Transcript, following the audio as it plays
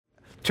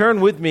Turn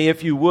with me,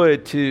 if you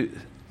would, to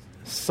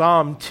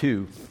Psalm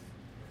 2.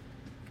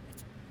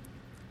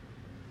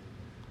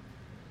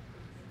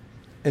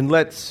 And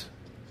let's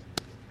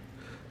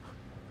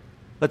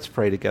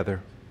pray together.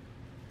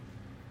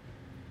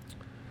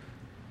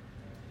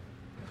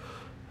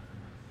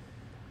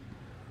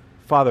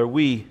 Father,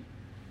 we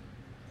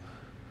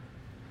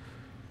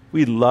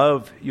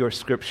love your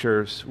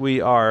scriptures.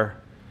 We are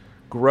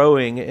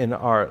growing in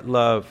our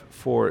love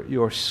for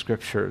your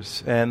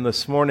scriptures. And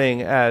this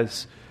morning,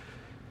 as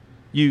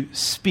you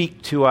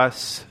speak to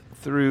us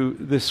through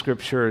the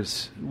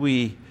scriptures,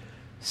 we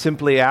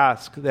simply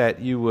ask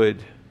that you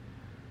would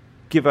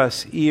give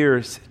us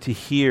ears to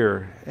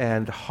hear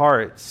and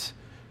hearts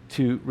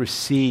to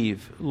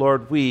receive.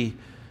 Lord, we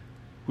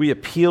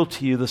appeal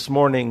to you this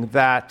morning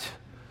that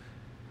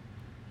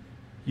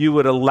you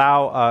would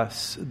allow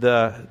us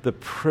the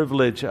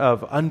privilege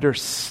of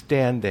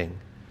understanding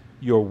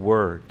your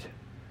word.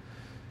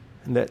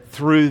 And that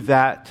through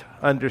that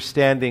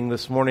understanding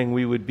this morning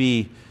we would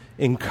be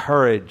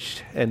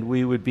encouraged and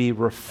we would be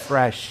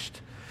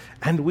refreshed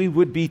and we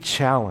would be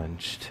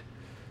challenged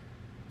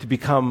to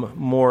become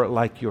more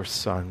like your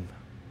Son.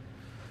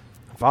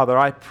 Father,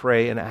 I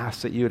pray and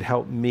ask that you would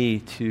help me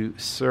to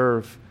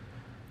serve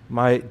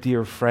my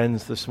dear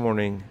friends this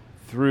morning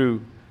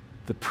through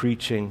the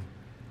preaching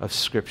of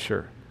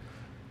Scripture,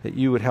 that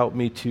you would help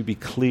me to be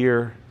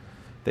clear,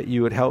 that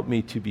you would help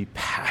me to be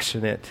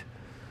passionate,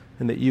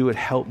 and that you would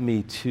help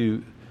me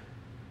to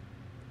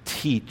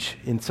teach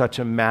in such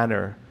a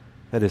manner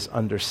that is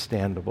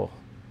understandable.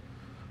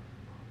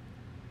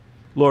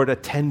 Lord,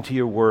 attend to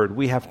your word.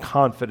 We have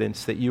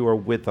confidence that you are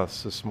with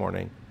us this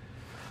morning.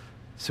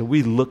 So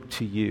we look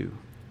to you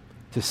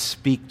to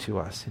speak to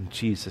us in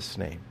Jesus'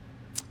 name.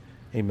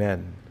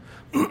 Amen.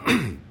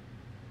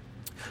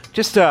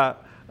 Just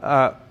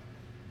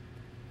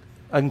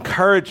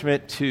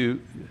encouragement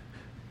to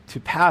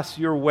pass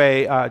your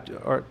way,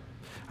 or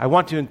I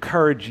want to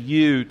encourage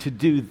you to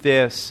do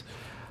this.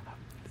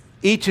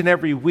 Each and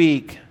every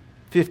week,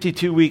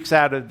 52 weeks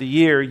out of the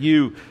year,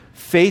 you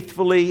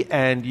faithfully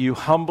and you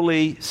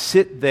humbly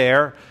sit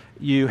there.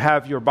 You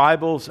have your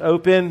Bibles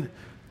open.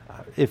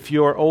 If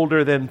you're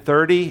older than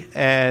 30,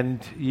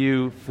 and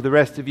for the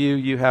rest of you,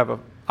 you have an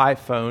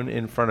iPhone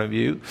in front of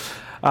you.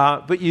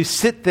 But you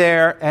sit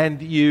there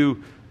and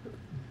you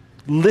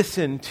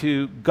listen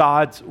to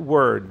God's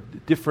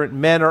word. Different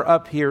men are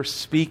up here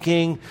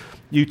speaking.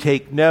 You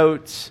take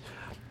notes.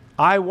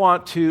 I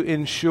want to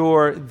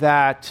ensure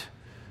that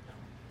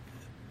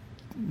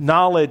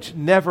knowledge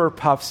never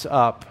puffs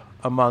up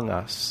among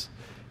us,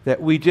 that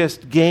we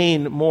just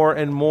gain more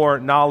and more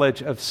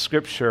knowledge of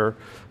Scripture,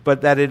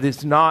 but that it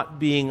is not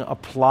being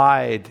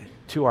applied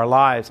to our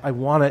lives. I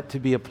want it to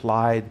be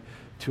applied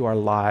to our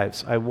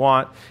lives. I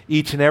want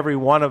each and every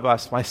one of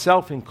us,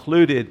 myself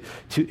included,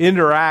 to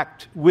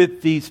interact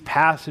with these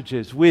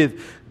passages,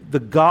 with the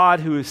God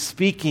who is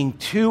speaking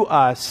to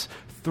us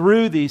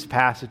through these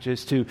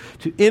passages, to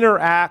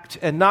interact,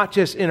 and not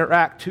just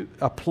interact, to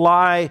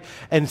apply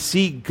and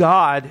see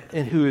God,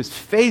 and who is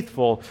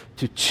faithful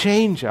to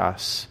change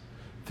us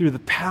through the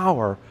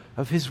power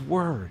of his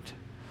word.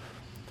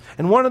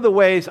 And one of the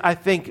ways I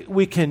think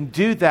we can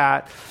do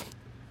that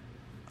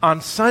on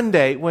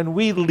Sunday when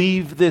we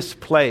leave this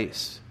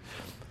place,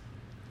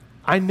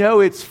 I know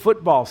it's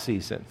football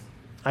season.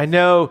 I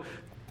know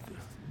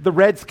the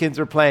Redskins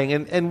are playing,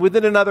 and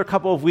within another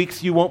couple of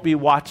weeks you won't be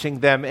watching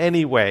them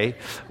anyway.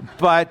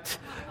 But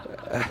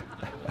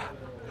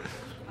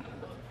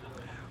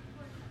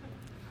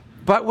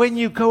when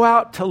you go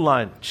out to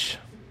lunch,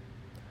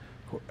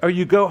 or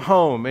you go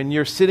home and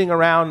you're sitting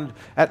around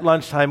at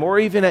lunchtime, or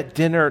even at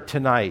dinner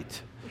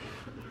tonight,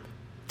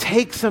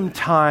 take some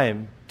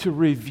time to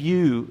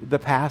review the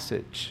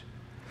passage.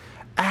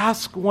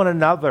 Ask one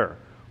another,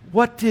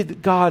 what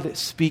did God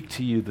speak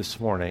to you this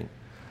morning?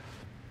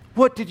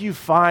 What did you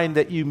find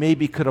that you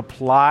maybe could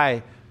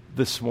apply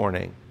this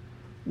morning?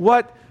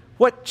 What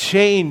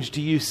change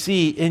do you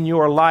see in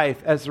your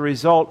life as a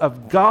result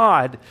of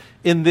God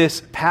in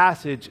this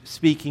passage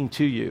speaking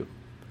to you?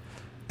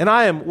 And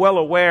I am well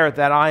aware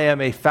that I am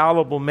a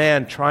fallible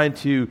man trying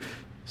to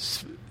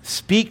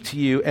speak to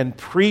you and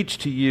preach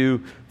to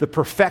you the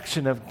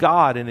perfection of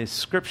God in his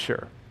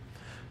Scripture.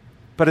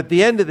 But at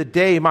the end of the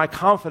day, my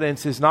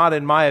confidence is not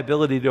in my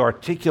ability to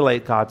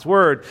articulate God's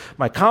word.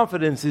 My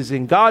confidence is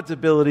in God's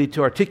ability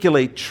to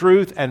articulate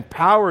truth and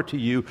power to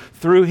you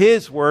through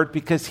his word,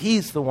 because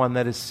he's the one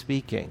that is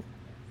speaking.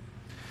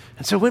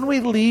 And so when we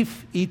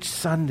leave each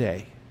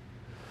Sunday,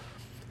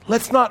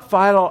 let's not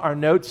file our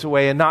notes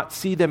away and not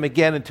see them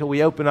again until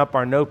we open up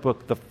our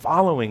notebook the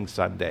following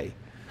Sunday.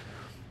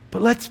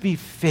 But let's be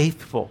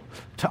faithful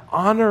to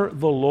honor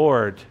the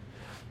Lord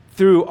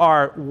through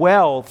our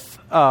wealth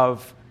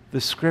of the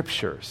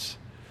Scriptures,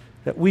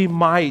 that we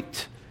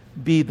might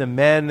be the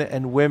men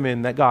and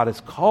women that God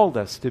has called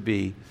us to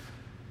be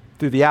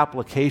through the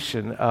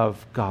application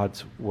of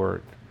God's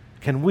word.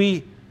 Can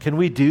we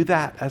do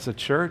that as a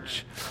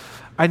church?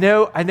 I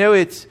know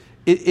it's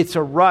it's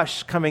a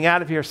rush coming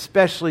out of here,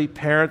 especially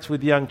parents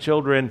with young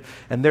children,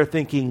 and they're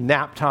thinking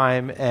nap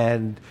time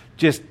and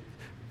just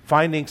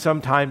finding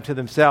some time to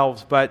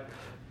themselves. But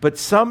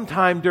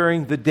sometime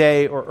during the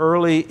day or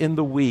early in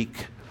the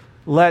week,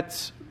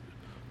 let's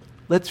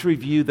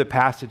review the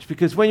passage,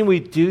 because when we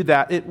do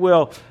that, it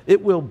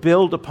will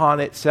build upon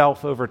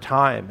itself over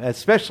time,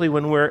 especially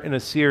when we're in a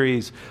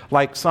series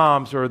like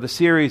Psalms or the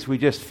series we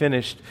just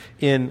finished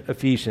in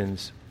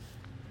Ephesians.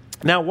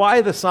 Now, why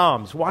the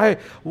Psalms? Why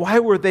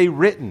were they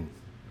written?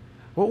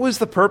 What was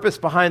the purpose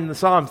behind the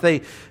Psalms?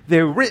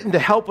 They're written to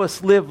help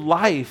us live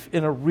life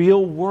in a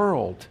real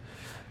world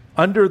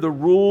under the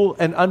rule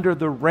and under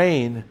the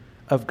reign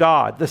of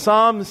God. The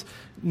Psalms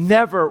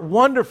never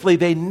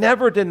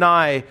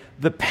deny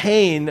the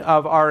pain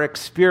of our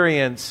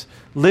experience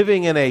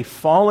living in a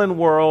fallen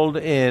world,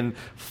 in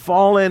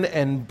fallen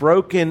and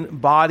broken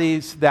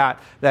bodies that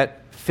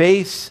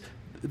face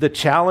the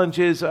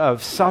challenges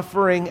of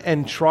suffering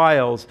and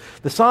trials.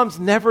 The Psalms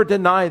never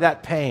deny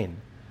that pain,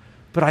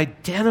 but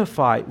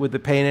identify with the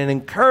pain and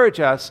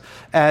encourage us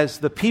as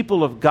the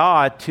people of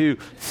God to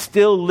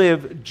still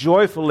live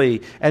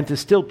joyfully and to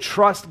still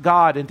trust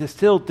God and to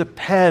still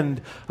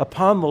depend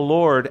upon the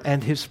Lord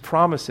and His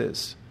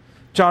promises.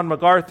 John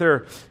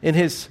MacArthur, in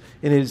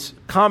his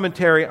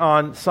commentary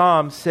on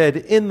Psalms, said,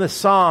 "In the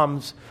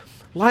Psalms,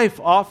 life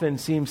often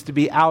seems to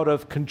be out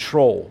of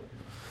control.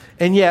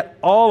 And yet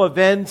all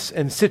events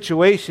and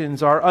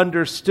situations are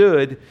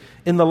understood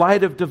in the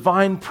light of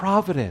divine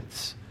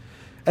providence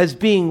as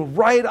being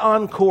right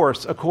on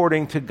course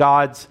according to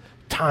God's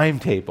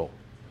timetable."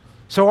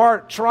 So our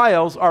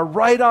trials are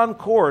right on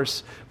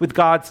course with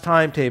God's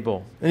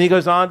timetable. And he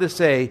goes on to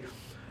say,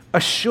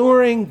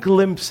 assuring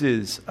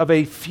glimpses of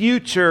a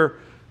future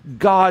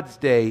God's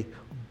day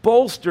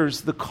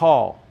bolsters the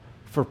call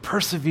for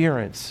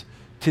perseverance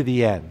to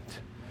the end.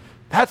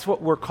 That's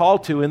what we're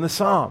called to in the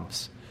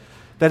Psalms.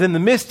 That in the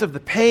midst of the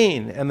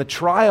pain and the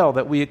trial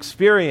that we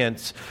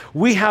experience,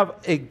 we have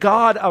a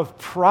God of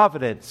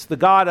providence, the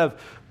God of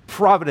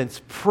providence,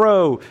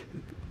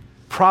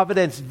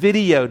 providence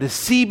video, to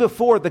see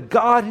before, the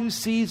God who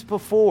sees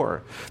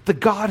before, the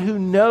God who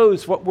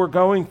knows what we're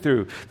going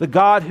through, the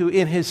God who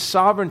in His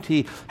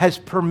sovereignty has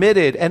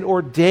permitted and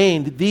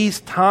ordained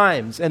these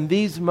times and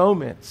these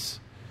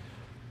moments.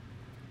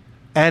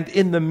 And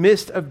in the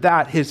midst of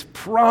that, His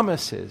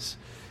promises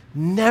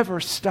never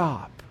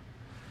stop.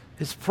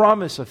 His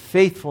promise of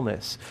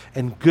faithfulness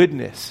and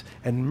goodness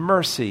and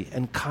mercy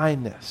and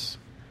kindness.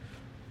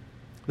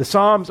 The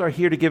Psalms are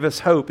here to give us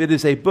hope. It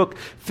is a book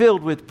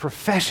filled with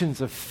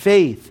professions of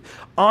faith,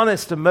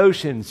 honest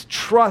emotions,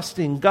 trust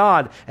in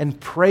God, and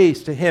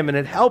praise to Him. And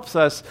it helps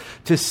us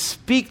to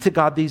speak to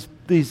God.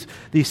 These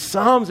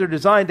Psalms are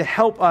designed to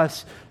help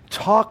us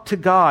talk to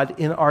God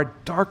in our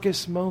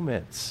darkest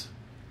moments.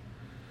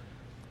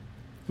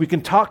 We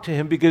can talk to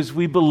Him because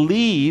we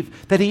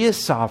believe that He is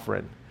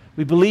sovereign.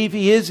 We believe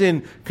He is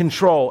in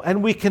control,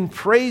 and we can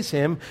praise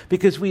Him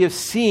because we have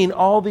seen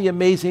all the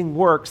amazing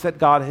works that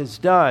God has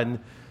done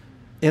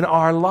in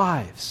our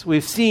lives.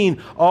 We've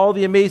seen all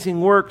the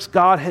amazing works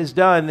God has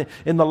done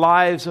in the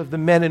lives of the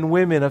men and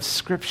women of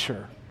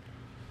Scripture.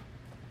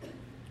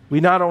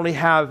 We not only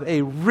have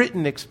a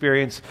written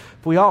experience,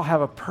 but we all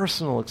have a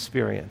personal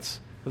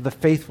experience of the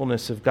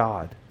faithfulness of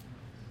God.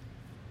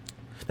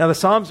 Now, the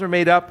Psalms are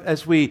made up,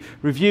 as we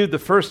reviewed the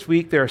first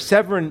week, there are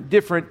 7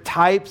 different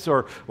types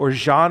or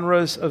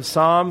genres of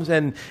Psalms.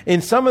 And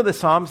in some of the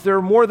Psalms, there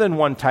are more than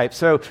one type.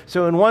 So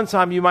in one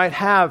Psalm, you might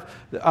have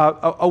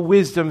a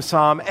wisdom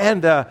Psalm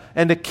and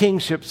a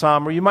kingship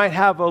Psalm, or you might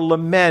have a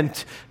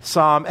lament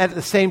Psalm. At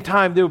the same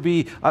time, there will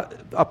be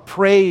a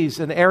praise,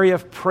 an area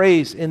of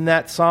praise in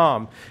that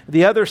Psalm.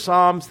 The other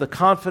Psalms, the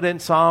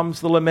confident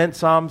Psalms, the lament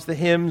Psalms, the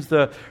hymns,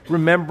 the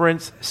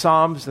remembrance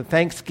Psalms, the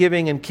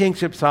thanksgiving and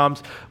kingship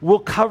Psalms, we'll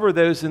cover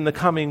those in the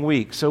coming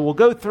week. So we'll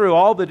go through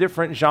all the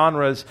different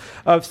genres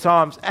of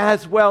Psalms,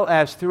 as well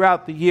as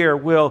throughout the year,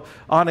 we'll,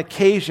 on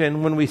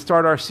occasion, when we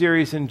start our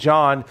series in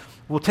John,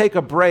 we'll take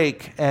a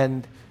break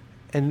and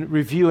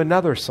review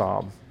another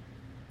Psalm.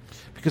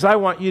 Because I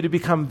want you to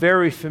become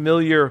very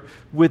familiar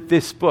with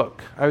this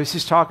book. I was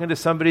just talking to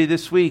somebody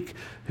this week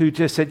who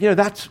just said,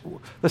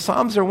 the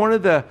Psalms are one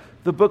of the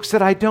books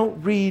that I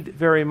don't read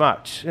very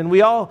much. And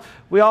we all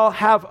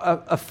have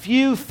a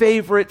few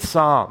favorite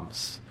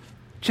Psalms.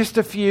 Just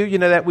a few,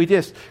 that we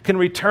just can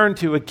return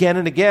to again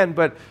and again,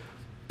 but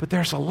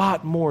there's a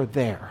lot more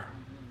there.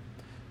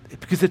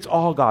 Because it's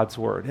all God's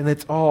Word, and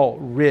it's all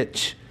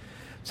rich.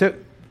 So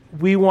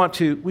we want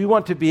to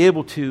be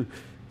able to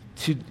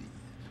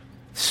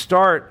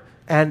start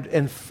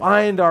and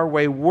find our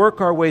way, work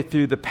our way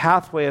through the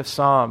pathway of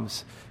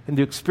Psalms, and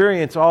to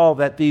experience all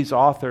that these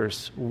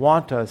authors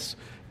want us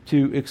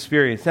to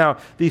experience. Now,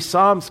 these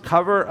Psalms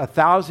cover a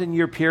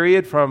 1,000-year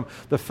period from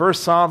the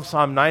first Psalm,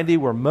 Psalm 90,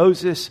 where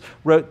Moses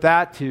wrote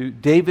that, to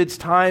David's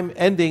time,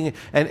 ending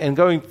and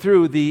going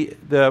through the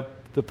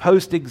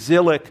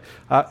post-exilic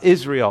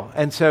Israel.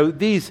 And so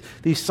these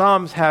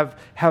Psalms have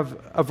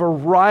a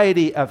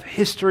variety of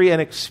history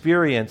and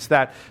experience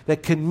that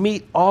can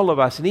meet all of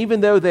us. And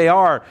even though they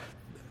are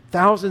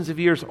thousands of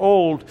years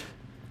old,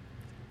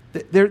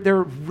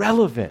 they're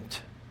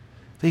relevant.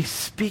 They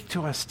speak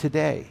to us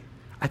today.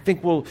 I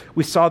think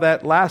we saw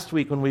that last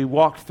week when we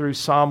walked through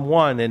Psalm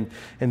 1,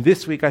 and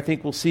this week I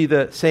think we'll see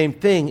the same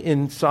thing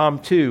in Psalm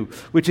 2,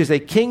 which is a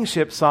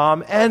kingship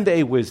psalm and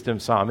a wisdom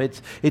psalm.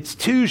 It's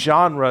two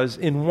genres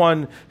in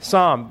one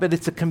psalm, but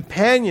it's a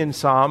companion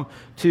psalm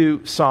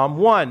to Psalm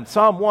 1.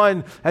 Psalm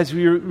 1, as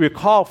we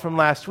recall from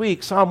last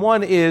week, Psalm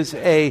 1 is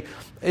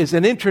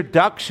an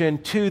introduction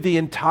to the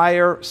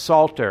entire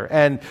Psalter,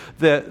 and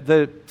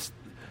the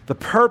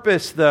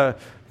purpose,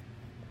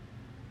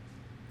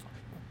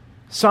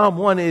 Psalm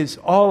 1 is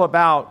all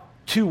about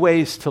two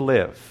ways to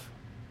live.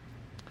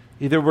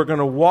 Either we're going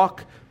to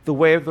walk the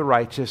way of the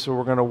righteous or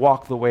we're going to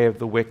walk the way of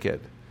the wicked.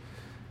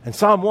 And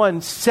Psalm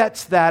 1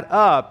 sets that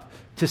up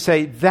to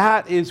say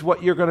that is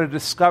what you're going to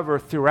discover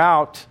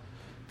throughout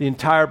the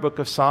entire book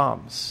of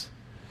Psalms.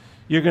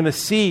 You're going to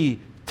see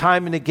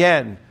time and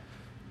again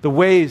the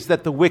ways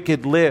that the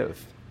wicked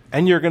live.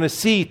 And you're going to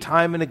see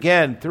time and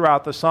again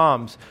throughout the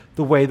Psalms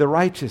the way the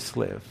righteous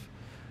live.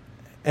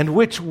 And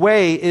which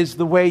way is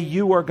the way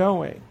you are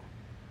going?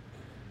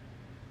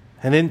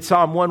 And in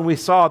Psalm 1 we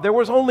saw there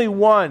was only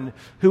one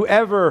who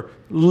ever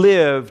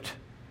lived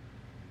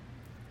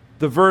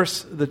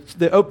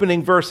the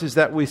opening verses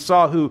that we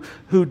saw,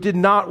 who did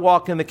not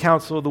walk in the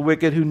counsel of the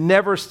wicked, who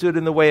never stood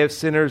in the way of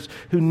sinners,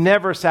 who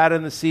never sat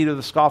in the seat of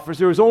the scoffers.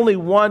 There was only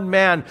one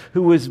man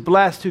who was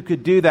blessed who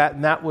could do that,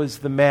 and that was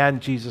the man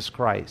Jesus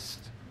Christ.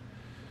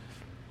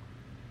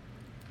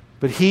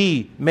 But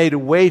he made a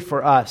way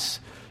for us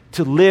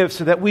to live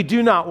so that we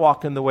do not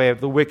walk in the way of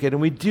the wicked, and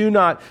we do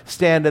not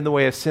stand in the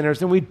way of sinners,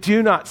 and we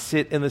do not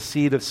sit in the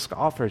seat of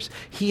scoffers.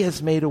 He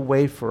has made a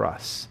way for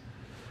us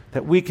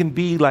that we can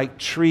be like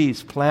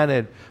trees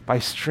planted by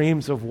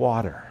streams of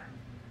water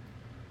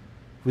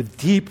with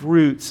deep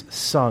roots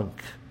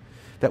sunk,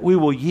 that we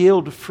will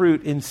yield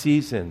fruit in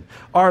season.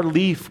 Our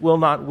leaf will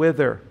not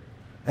wither,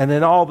 and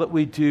in all that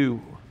we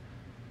do,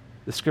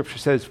 the scripture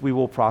says we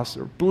will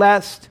prosper.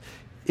 Blessed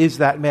is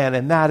that man,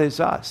 and that is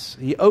us.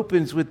 He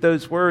opens with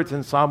those words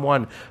in Psalm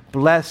 1,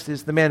 blessed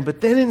is the man. But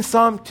then in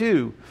Psalm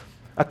 2,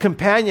 a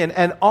companion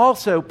and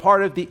also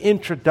part of the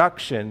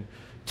introduction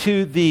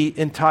to the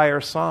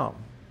entire psalm.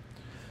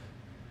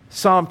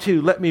 Psalm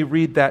 2, let me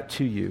read that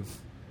to you.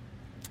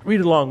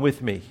 Read along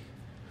with me.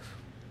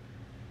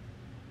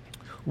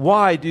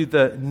 Why do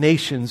the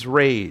nations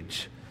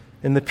rage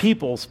and the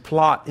peoples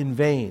plot in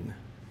vain?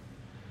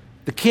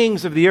 The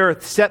kings of the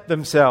earth set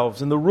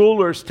themselves, and the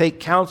rulers take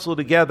counsel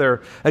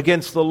together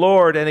against the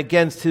Lord and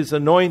against his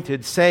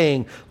anointed,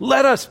 saying,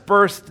 let us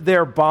burst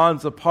their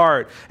bonds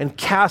apart and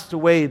cast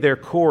away their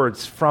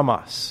cords from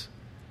us.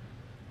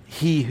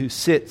 He who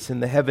sits in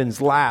the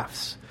heavens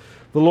laughs.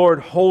 The Lord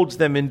holds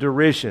them in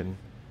derision.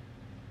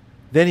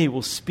 Then he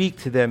will speak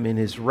to them in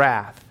his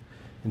wrath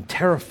and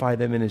terrify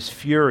them in his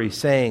fury,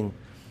 saying,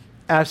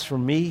 as for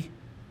me,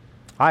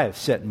 I have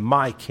set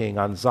my king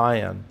on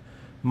Zion,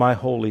 my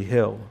holy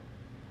hill.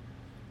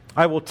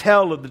 I will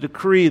tell of the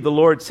decree the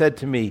Lord said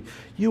to me,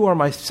 you are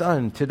my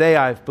son, today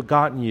I have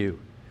begotten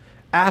you.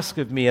 Ask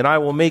of me, and I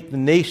will make the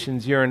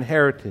nations your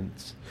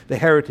inheritance, the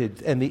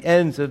heritage, and the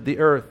ends of the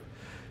earth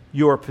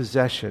your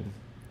possession.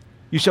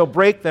 You shall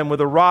break them with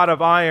a rod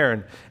of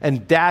iron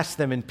and dash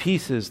them in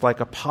pieces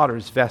like a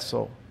potter's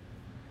vessel.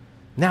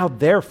 Now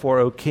therefore,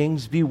 O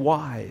kings, be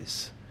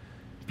wise,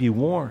 be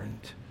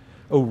warned,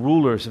 O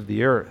rulers of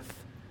the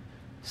earth.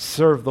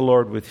 Serve the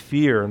Lord with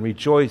fear and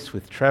rejoice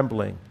with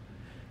trembling.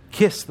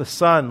 Kiss the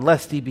Son,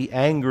 lest he be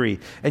angry,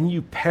 and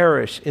you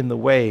perish in the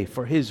way,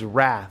 for his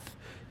wrath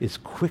is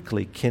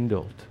quickly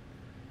kindled.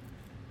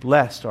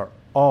 Blessed are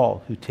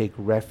all who take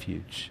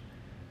refuge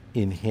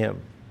in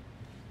him.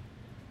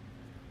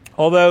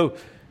 Although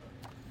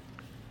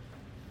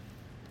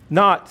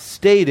not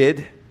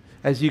stated,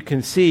 as you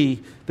can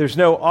see, there's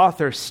no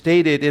author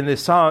stated in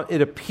this psalm.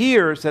 It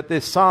appears that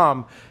this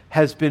psalm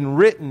has been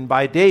written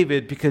by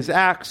David because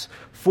Acts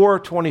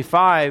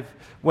 4:25,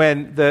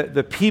 when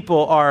the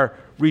people are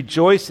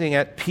rejoicing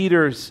at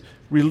Peter's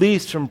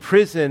release from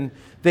prison,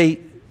 they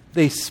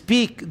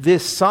speak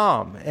this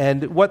psalm.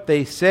 And what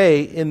they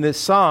say in this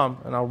psalm,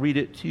 and I'll read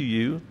it to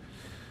you.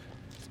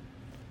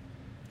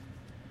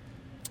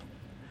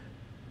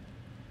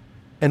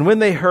 And when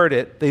they heard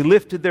it, they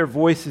lifted their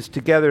voices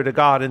together to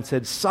God and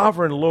said,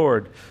 Sovereign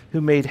Lord,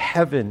 who made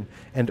heaven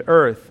and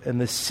earth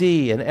and the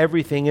sea and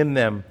everything in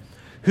them,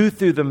 who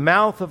through the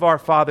mouth of our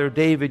father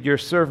David, your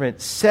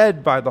servant,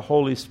 said by the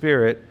Holy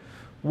Spirit,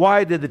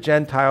 why did the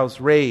Gentiles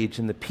rage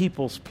and the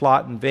peoples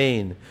plot in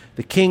vain?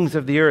 The kings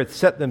of the earth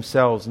set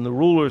themselves, and the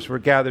rulers were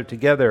gathered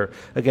together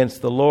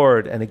against the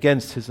Lord and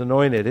against his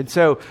anointed. And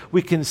so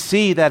we can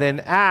see that in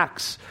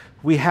Acts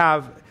we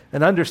have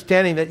an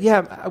understanding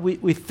that,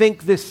 we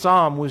think this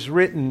psalm was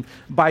written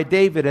by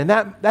David. And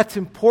that's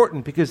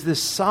important because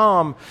this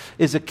psalm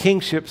is a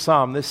kingship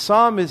psalm. This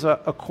psalm is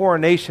a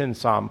coronation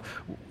psalm.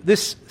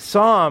 This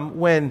psalm,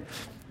 when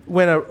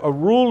a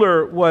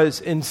ruler was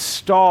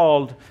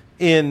installed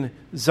in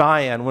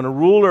Zion, when a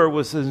ruler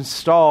was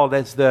installed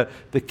as the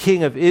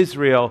king of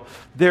Israel,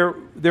 there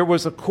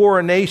was a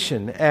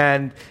coronation.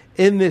 And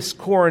in this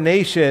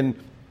coronation,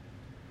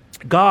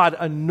 God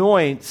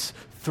anoints,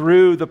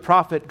 through the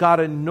prophet, God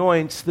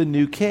anoints the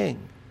new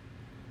king.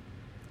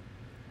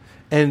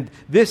 And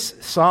this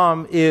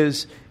psalm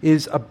is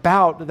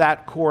about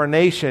that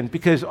coronation,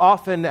 because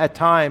often at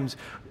times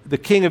the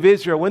king of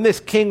Israel, when this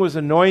king was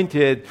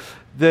anointed,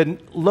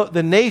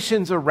 the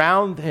nations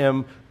around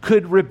him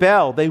could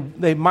rebel.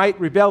 They might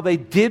rebel. They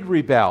did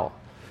rebel.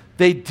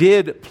 They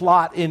did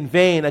plot in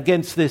vain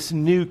against this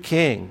new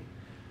king,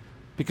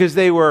 because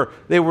they were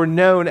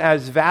known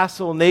as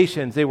vassal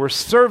nations. They were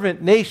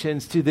servant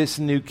nations to this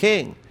new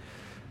king.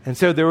 And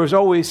so there was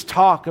always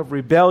talk of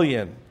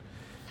rebellion.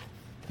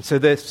 So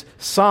this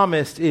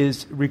psalmist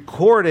is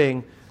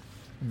recording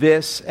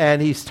this,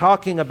 and he's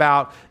talking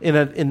about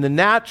in the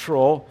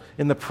natural,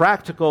 in the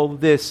practical,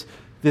 this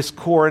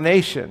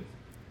coronation.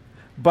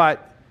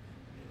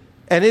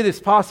 And it is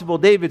possible,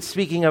 David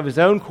speaking of his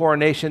own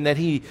coronation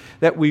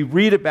that we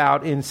read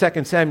about in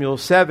 2 Samuel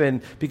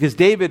 7, because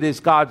David is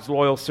God's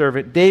loyal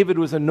servant. David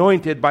was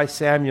anointed by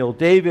Samuel.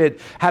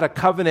 David had a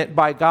covenant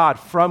by God,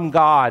 from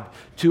God,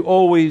 to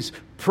always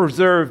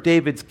preserve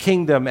David's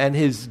kingdom and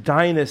his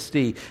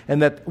dynasty,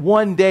 and that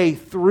one day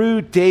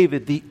through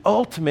David, the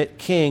ultimate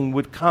king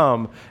would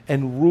come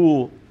and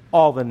rule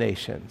all the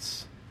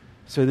nations.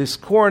 So this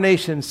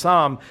coronation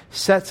psalm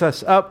sets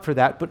us up for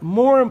that. But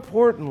more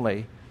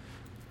importantly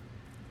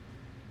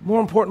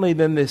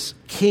than this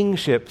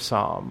kingship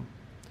psalm,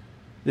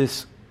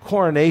 this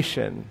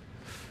coronation,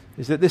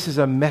 is that this is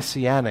a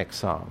messianic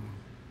psalm.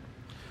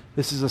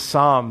 This is a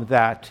psalm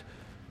that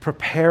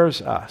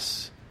prepares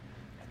us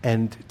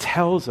and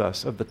tells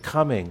us of the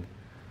coming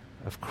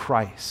of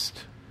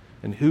Christ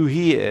and who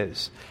he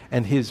is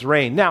and his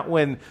reign. Now,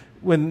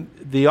 when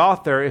the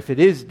author, if it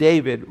is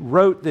David,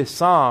 wrote this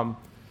psalm,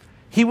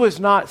 he was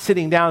not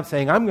sitting down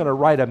saying, I'm going to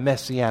write a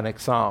messianic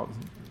psalm.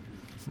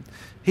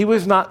 He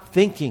was not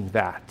thinking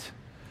that.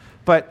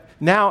 But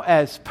now,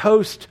 as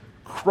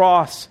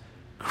post-cross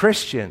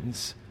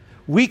Christians,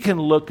 we can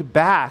look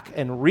back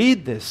and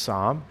read this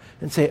psalm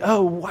and say,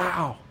 oh,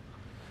 wow,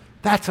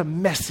 that's a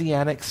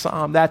messianic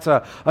psalm. That's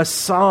a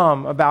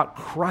psalm about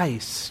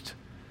Christ.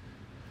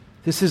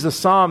 This is a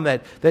psalm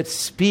that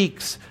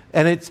speaks,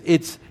 and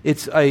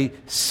it's a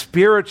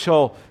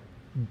spiritual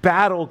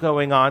battle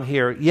going on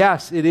here.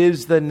 Yes, it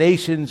is the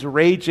nations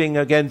raging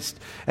against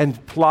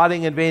and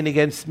plotting in vain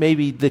against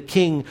maybe the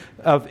king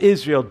of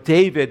Israel,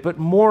 David, but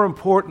more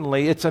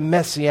importantly, it's a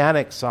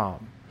messianic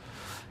psalm.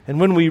 And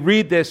when we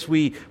read this,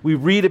 we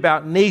read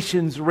about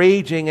nations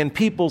raging and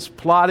peoples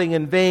plotting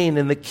in vain,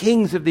 and the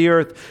kings of the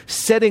earth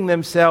setting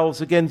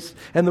themselves against,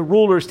 and the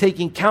rulers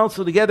taking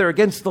counsel together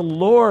against the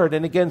Lord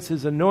and against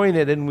his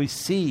anointed. And we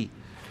see,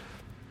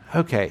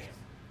 okay,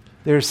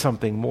 there's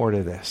something more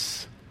to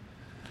this.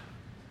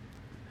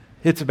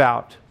 It's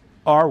about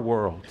our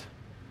world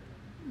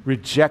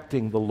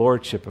rejecting the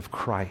lordship of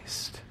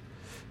Christ.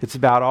 It's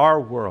about our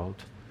world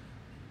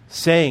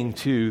saying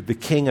to the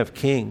King of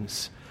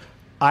Kings,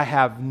 I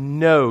have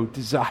no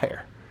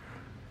desire.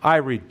 I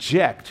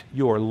reject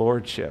your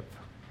lordship.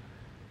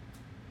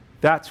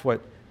 That's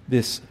what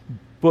this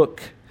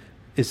book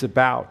is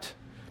about.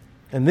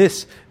 And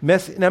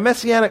now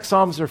Messianic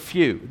Psalms are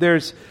few.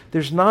 There's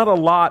not a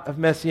lot of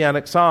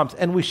Messianic Psalms,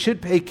 and we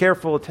should pay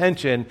careful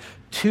attention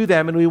to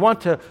them. And we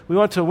want to,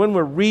 when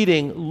we're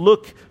reading,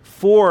 look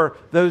for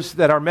those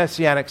that are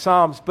Messianic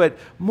Psalms. But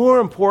more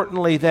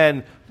importantly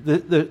than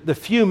the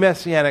few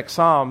Messianic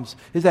Psalms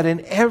is that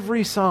in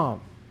every Psalm,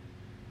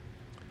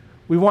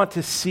 we want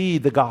to see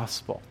the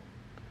gospel.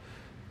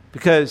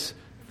 Because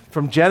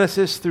from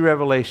Genesis through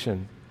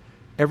Revelation,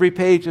 every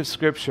page of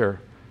Scripture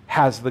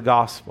has the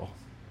gospel.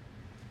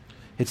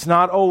 It's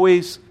not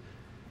always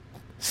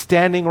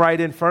standing right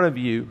in front of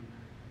you,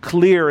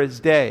 clear as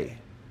day.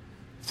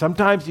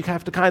 Sometimes you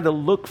have to kind of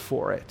look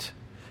for it.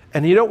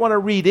 And you don't want to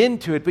read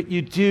into it, but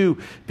you do,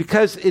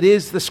 because it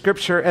is the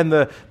Scripture and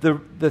the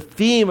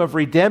theme of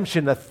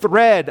redemption, the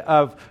thread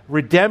of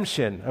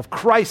redemption, of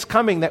Christ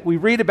coming that we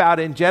read about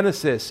in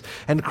Genesis,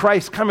 and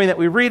Christ coming that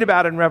we read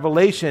about in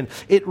Revelation.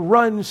 It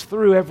runs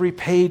through every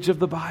page of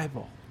the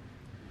Bible.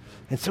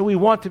 And so we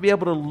want to be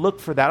able to look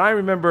for that. I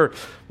remember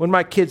when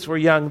my kids were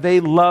young,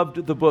 they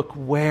loved the book,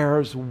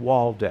 Where's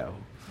Waldo?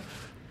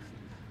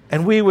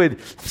 And we would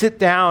sit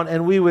down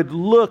and we would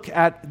look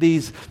at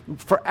these,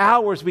 for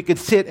hours we could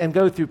sit and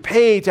go through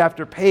page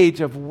after page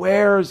of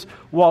Where's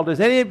Waldo.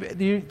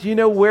 Do you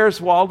know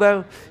Where's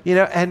Waldo? You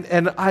know,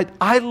 and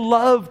I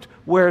loved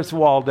Where's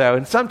Waldo?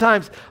 And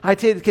sometimes I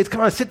tell the kids,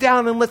 come on, sit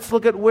down and let's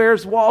look at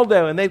Where's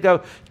Waldo? And they'd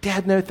go,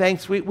 Dad, no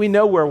thanks, we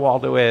know where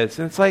Waldo is.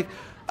 And it's like,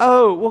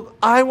 oh, well,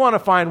 I want to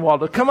find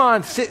Waldo. Come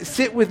on,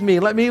 sit with me.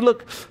 Let me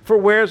look for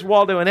Where's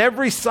Waldo. In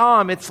every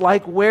psalm, it's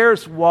like,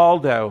 Where's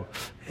Waldo?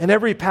 In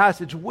every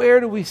passage, where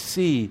do we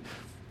see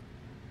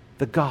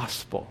the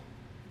gospel?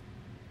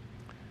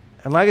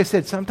 And like I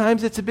said,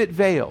 sometimes it's a bit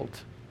veiled.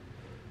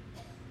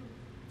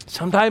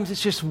 Sometimes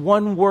it's just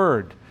one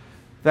word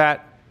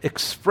that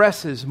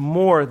expresses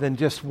more than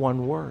just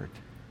one word.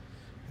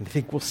 And I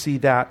think we'll see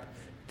that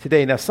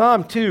today. Now,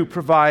 Psalm 2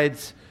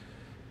 provides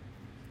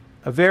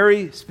a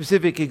very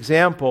specific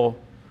example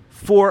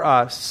for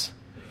us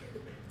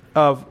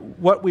of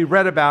what we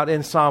read about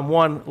in Psalm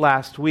 1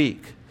 last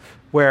week,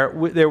 where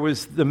there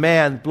was the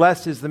man,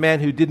 blessed is the man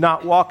who did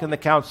not walk in the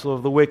counsel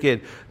of the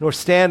wicked, nor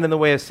stand in the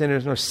way of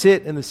sinners, nor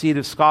sit in the seat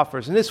of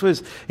scoffers. And this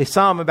was a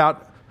psalm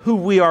about who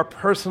we are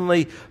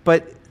personally,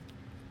 but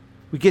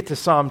we get to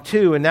Psalm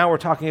 2, and now we're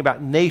talking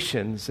about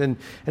nations. And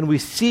we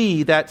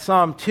see that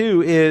Psalm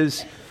 2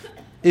 is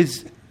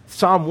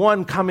Psalm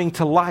 1 coming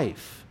to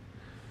life.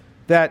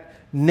 That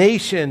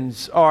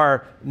nations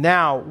are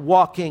now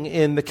walking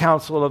in the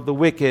counsel of the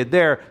wicked.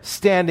 They're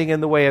standing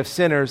in the way of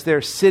sinners.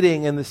 They're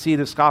sitting in the seat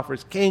of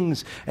scoffers.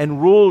 Kings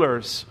and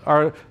rulers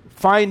are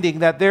finding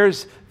that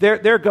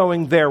they're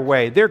going their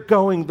way. They're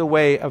going the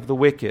way of the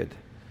wicked.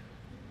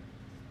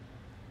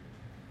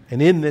 And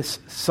in this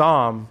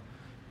Psalm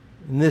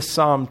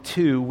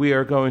 2, we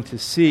are going to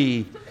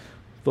see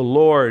the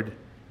Lord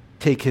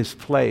take his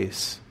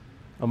place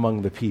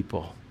among the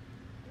people.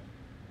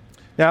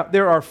 Now,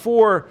 there are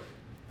 4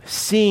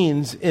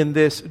 scenes in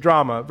this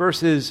drama.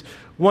 Verses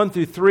 1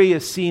 through 3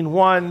 is scene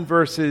 1,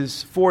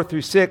 verses 4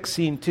 through 6,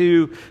 scene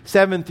 2,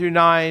 7 through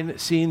 9,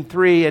 scene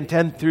 3, and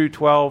 10 through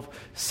 12,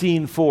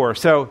 scene 4.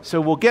 So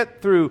we'll get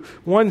through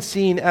one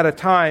scene at a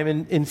time.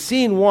 In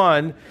scene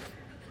 1,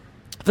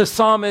 the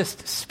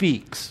psalmist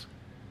speaks.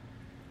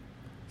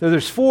 So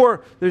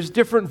there's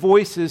different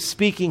voices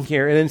speaking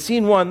here. And in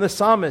scene 1, the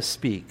psalmist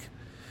speaks.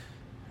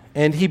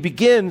 And he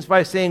begins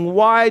by saying,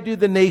 "Why do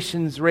the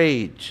nations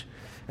rage,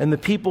 and the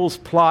peoples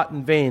plot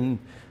in vain?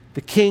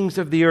 The kings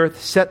of the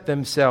earth set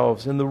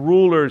themselves, and the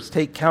rulers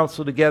take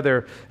counsel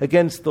together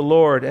against the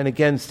Lord and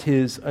against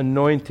his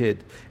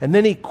anointed." And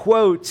then he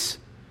quotes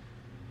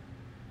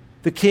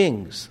the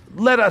kings.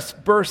 "Let us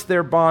burst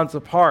their bonds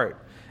apart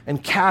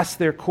and cast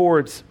their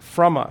cords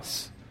from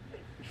us."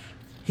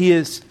 He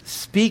is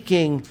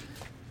speaking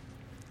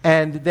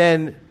and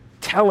then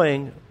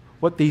telling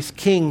what these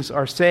kings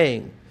are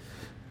saying.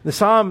 The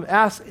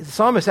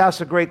psalmist asks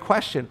a great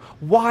question.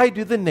 Why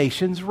do the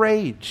nations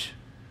rage?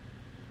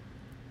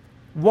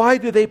 Why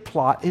do they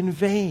plot in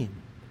vain?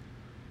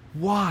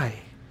 Why?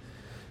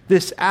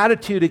 This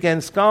attitude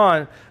against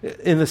God,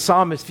 in the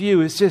psalmist's view,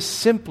 is just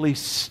simply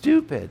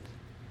stupid.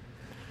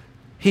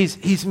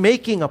 He's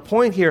making a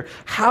point here.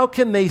 How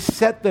can they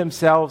set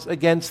themselves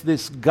against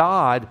this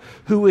God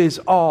who is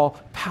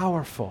all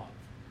powerful?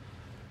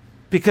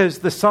 Because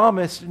the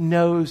psalmist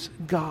knows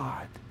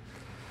God.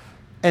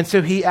 And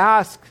so he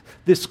asks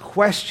this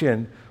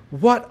question,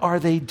 what are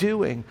they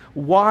doing?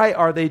 Why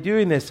are they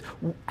doing this?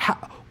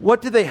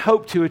 What do they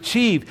hope to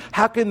achieve?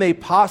 How can they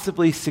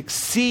possibly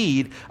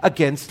succeed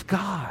against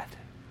God?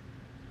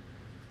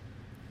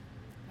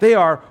 They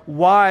are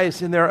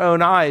wise in their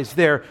own eyes.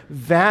 Their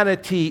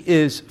vanity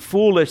is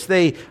foolish.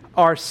 They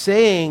are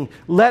saying,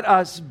 let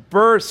us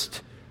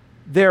burst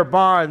their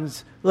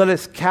bonds. Let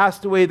us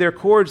cast away their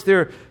cords.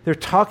 They're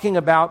talking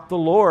about the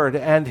Lord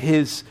and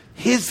his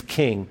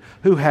king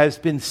who has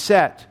been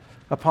set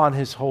upon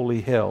his holy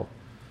hill.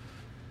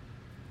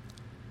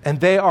 And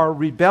they are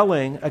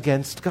rebelling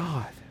against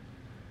God.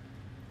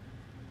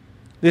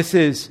 This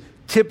is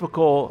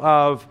typical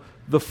of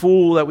the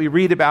fool that we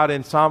read about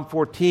in Psalm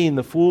 14.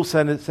 The fool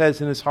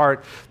says in his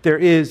heart, there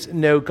is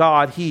no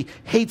God. He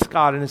hates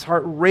God and his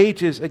heart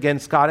rages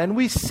against God. And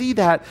we see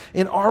that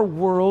in our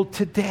world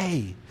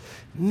today.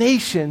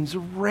 Nations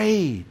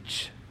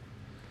rage.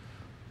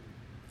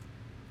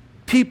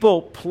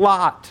 People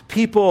plot.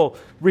 People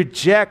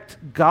reject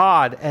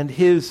God and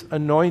his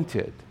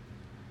anointed.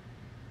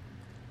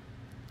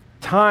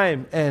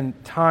 Time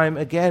and time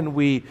again,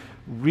 we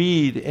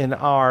read in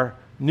our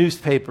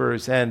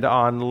newspapers and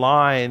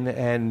online,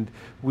 and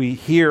we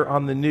hear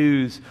on the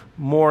news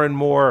more and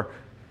more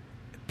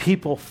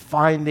people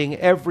finding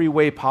every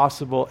way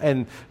possible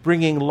and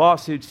bringing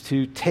lawsuits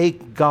to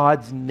take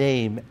God's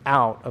name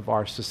out of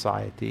our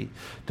society,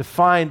 to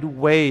find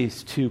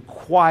ways to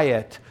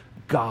quiet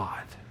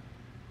God.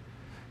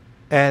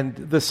 And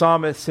the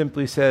psalmist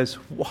simply says,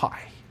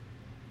 why?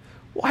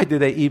 Why do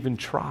they even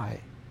try?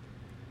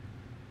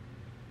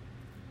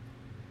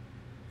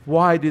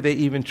 Why do they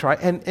even try?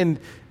 And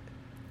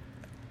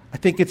I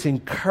think it's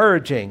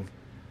encouraging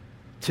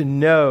to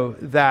know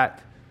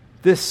that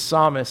this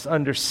psalmist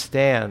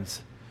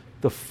understands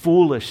the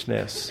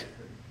foolishness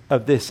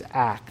of this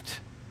act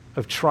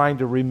of trying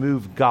to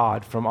remove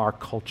God from our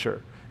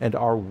culture and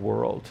our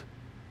world,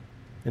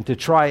 and to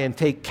try and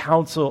take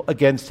counsel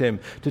against him,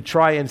 to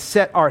try and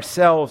set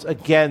ourselves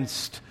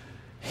against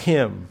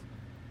him,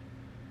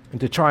 and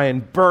to try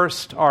and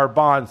burst our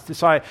bonds,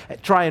 to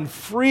try and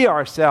free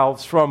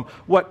ourselves from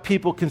what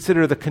people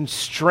consider the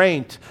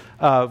constraint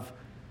of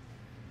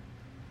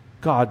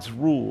God's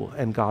rule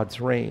and God's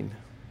reign.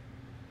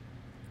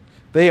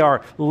 They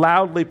are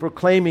loudly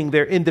proclaiming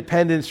their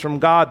independence from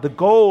God. The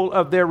goal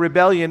of their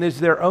rebellion is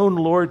their own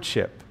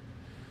lordship.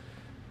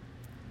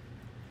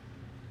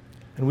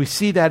 And we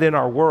see that in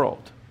our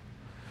world.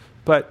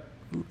 But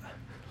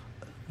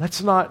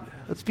let's not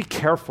let's be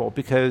careful,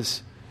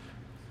 because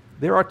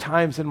there are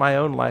times in my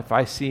own life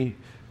I see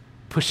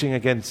pushing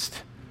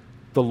against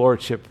the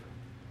lordship,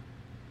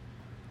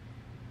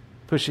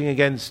 pushing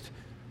against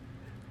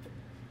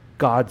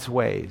God's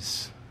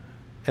ways.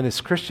 And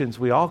as Christians,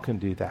 we all can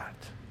do that.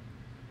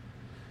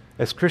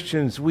 As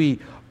Christians, we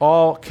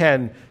all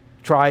can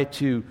try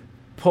to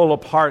pull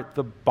apart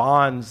the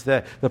bonds,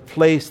 the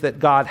place that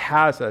God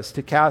has us,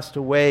 to cast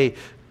away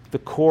the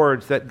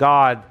cords that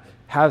God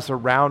has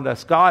around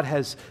us. God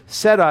has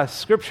set us,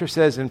 Scripture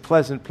says, in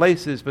pleasant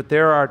places, but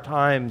there are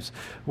times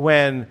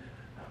when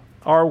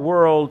our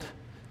world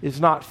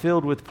is not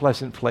filled with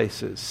pleasant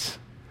places.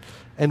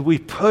 And we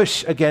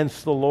push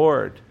against the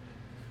Lord.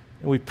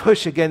 And we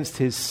push against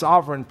His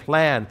sovereign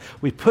plan.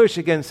 We push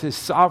against His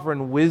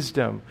sovereign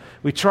wisdom.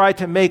 We try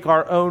to make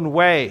our own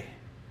way.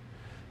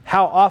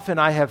 How often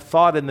I have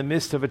thought in the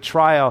midst of a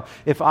trial,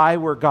 if I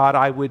were God,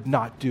 I would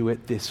not do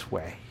it this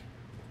way.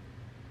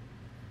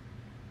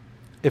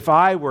 If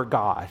I were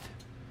God,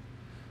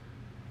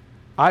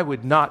 I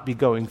would not be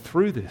going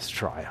through this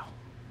trial.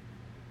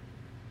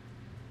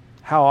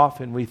 How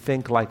often we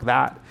think like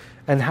that,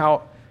 and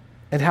how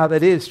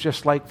that is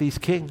just like these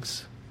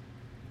kings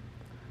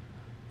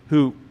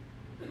who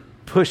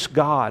push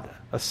God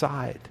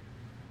aside.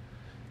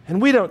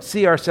 And we don't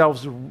see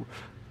ourselves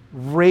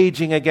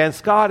raging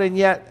against God, and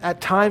yet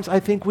at times I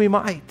think we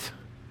might.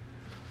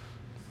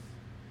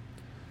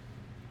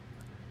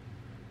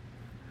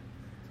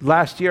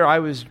 Last year I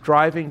was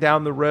driving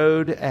down the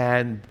road,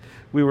 and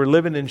we were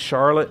living in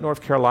Charlotte,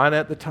 North Carolina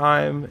at the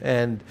time,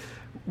 and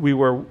we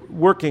were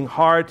working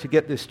hard to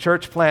get this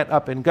church plant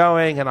up and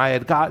going, and I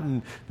had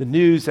gotten the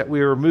news that we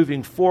were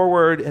moving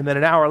forward, and then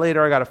an hour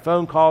later I got a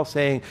phone call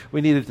saying we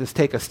needed to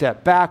take a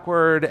step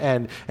backward,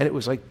 and it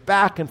was like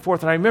back and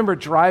forth. And I remember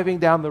driving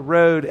down the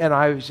road, and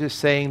I was just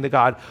saying to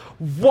God,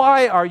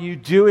 why are you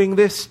doing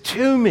this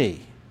to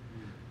me?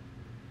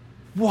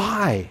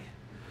 Why?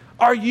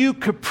 Are you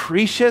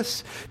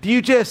capricious? Do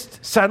you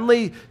just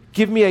suddenly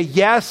give me a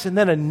yes and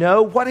then a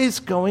no? What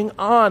is going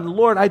on?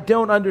 Lord, I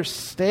don't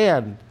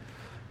understand.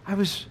 I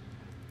was,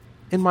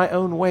 in my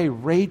own way,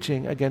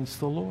 raging against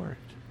the Lord.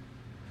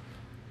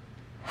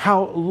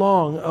 How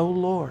long, O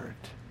Lord?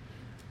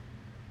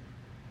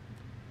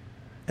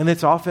 And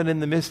it's often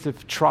in the midst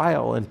of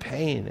trial and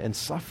pain and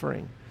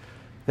suffering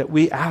that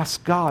we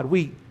ask God,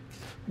 we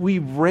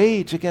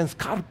rage against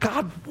God.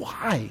 God,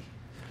 why?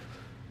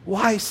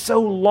 Why so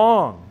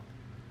long?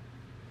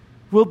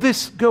 Will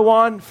this go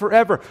on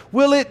forever?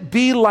 Will it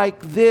be like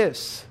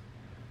this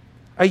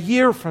a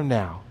year from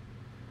now?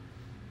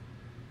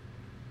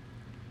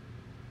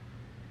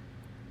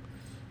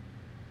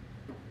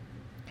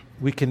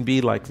 We can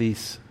be like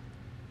these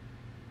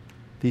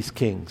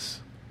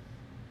kings.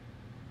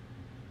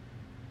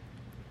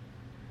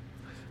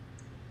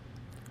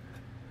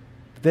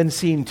 Then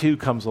scene 2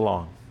 comes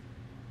along,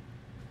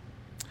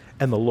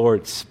 and the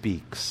Lord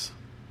speaks.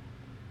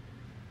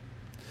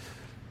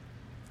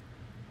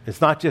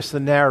 It's not just the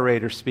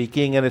narrator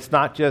speaking, and it's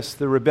not just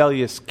the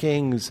rebellious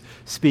kings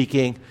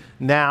speaking.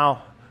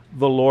 Now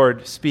the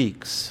Lord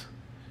speaks.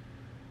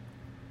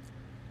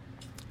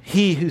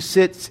 He who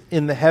sits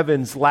in the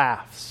heavens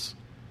laughs.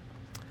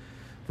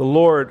 The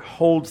Lord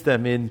holds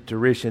them in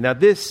derision. Now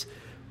this,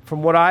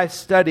 from what I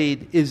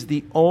studied, is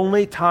the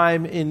only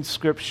time in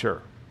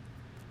Scripture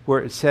where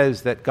it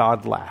says that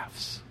God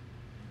laughs.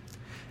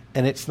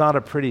 And it's not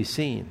a pretty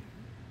scene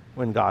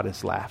when God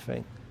is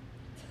laughing.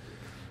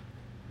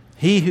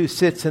 He who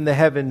sits in the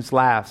heavens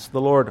laughs.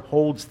 The Lord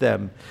holds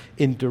them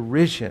in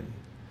derision.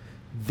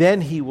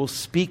 Then He will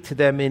speak to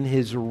them in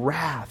His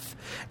wrath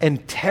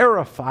and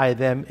terrify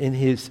them in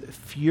His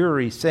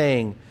fury,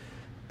 saying,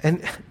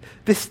 and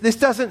this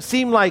doesn't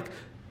seem like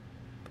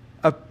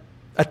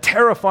a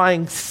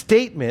terrifying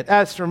statement.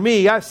 As for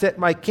me, I've set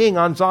my king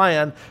on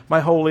Zion, my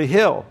holy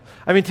hill.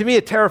 I mean, to me,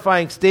 a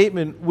terrifying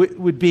statement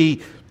would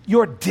be,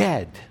 you're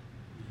dead.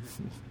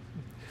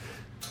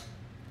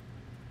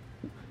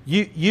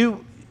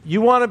 You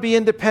want to be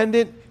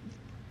independent?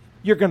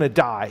 You're going to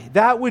die.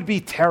 That would be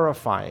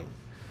terrifying.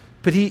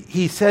 But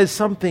he says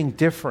something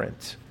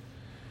different.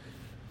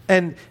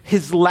 And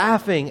his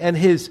laughing and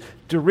his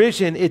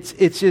derision, it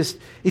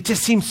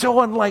just seems so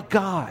unlike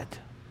God.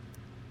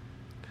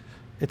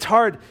 It's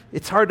hard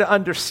to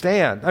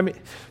understand. I mean,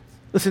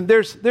 listen,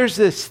 there's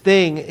this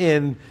thing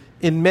in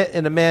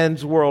a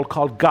man's world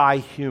called guy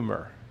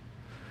humor.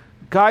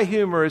 Guy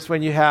humor is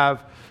when you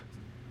have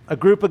a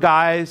group of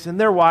guys and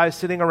their wives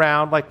sitting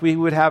around like we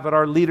would have at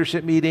our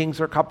leadership meetings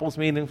or couples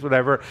meetings,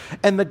 whatever.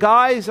 And the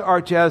guys are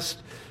just,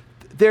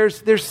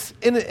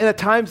 at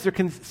times there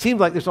can seem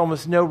like there's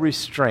almost no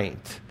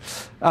restraint.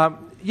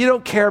 You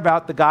don't care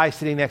about the guy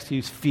sitting next to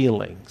you's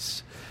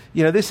feelings.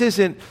 You know, this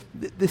isn't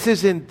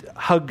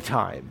hug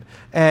time.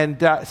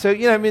 And so,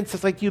 I mean, it's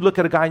just like you look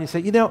at a guy and you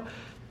say,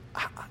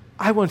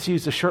 I once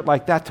used a shirt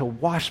like that to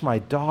wash my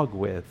dog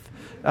with.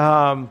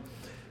 And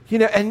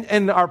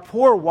our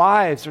poor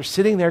wives are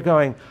sitting there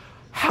going,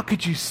 how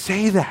could you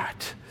say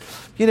that?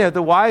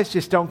 The wives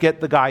just don't get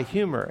the guy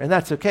humor, and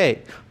that's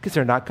okay, because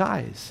they're not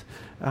guys.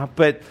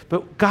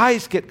 But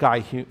guys get guy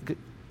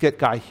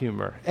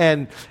humor.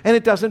 And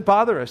it doesn't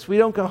bother us. We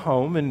don't go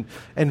home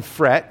and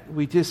fret.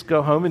 We just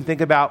go home and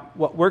think about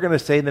what we're going to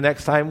say the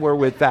next time we're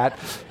with that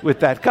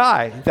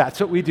guy. That's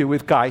what we do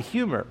with guy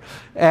humor.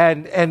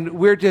 And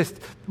we're just,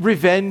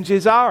 revenge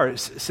is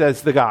ours,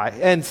 says the guy.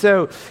 And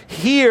so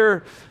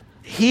here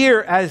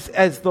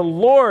as the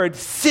Lord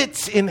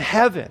sits in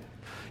heaven,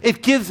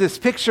 it gives this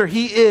picture.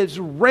 He is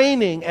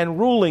reigning and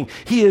ruling.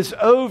 He is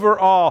over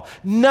all.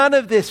 None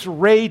of this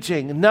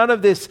raging, none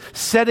of this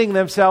setting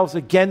themselves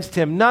against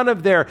him, none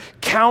of their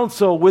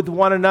counsel with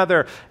one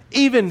another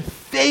even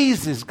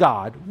phases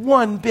God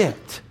one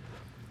bit.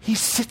 He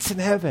sits in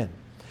heaven.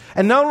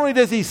 And not only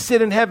does he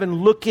sit in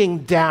heaven looking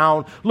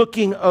down,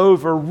 looking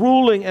over,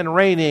 ruling and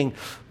reigning,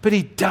 but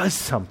he does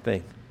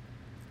something.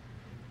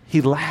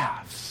 He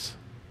laughs.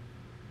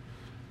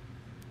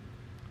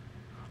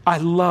 I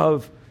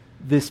love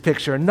this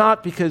picture,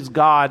 not because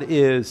God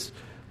is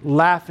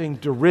laughing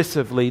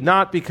derisively,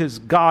 not because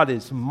God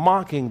is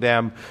mocking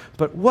them,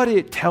 but what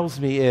it tells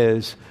me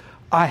is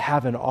I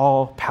have an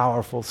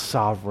all-powerful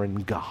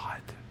sovereign God.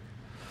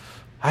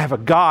 I have a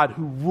God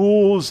who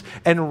rules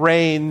and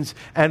reigns,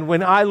 and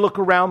when I look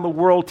around the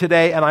world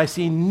today and I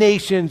see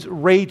nations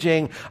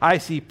raging, I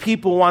see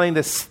people wanting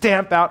to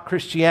stamp out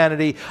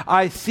Christianity,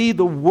 I see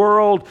the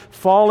world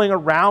falling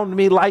around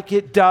me like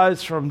it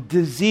does from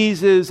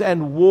diseases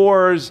and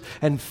wars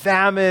and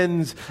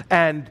famines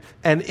and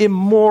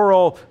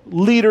immoral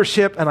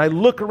leadership, and I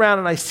look around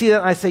and I see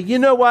that and I say, you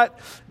know what?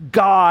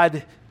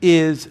 God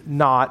is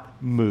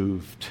not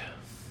moved.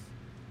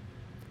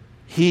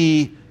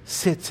 He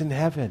sits in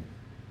heaven.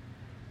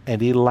 And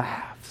he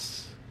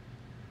laughs.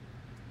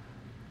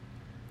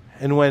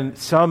 And when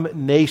some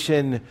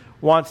nation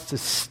wants to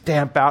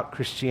stamp out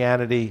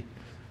Christianity,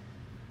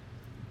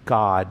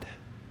 God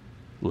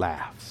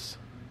laughs.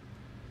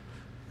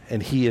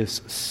 And he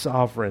is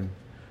sovereign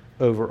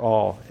over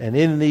all. And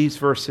in these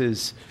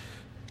verses,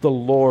 the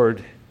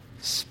Lord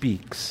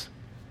speaks.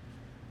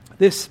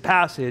 This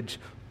passage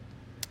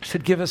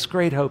should give us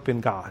great hope in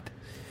God.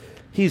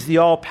 He's the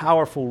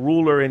all-powerful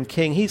ruler and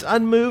king. He's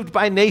unmoved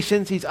by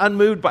nations. He's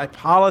unmoved by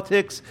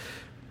politics.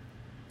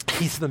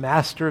 He's the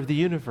master of the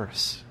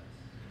universe.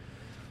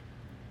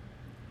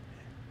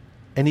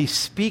 And he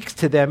speaks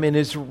to them in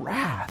his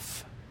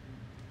wrath.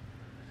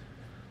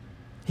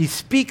 He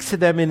speaks to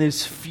them in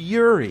his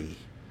fury.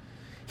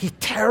 He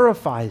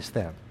terrifies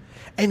them.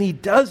 And he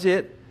does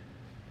it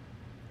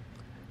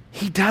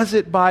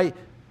by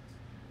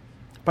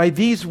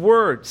these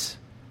words.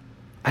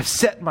 I've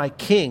set my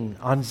king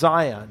on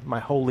Zion,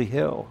 my holy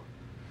hill.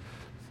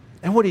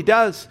 And what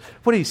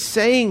he's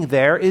saying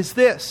there is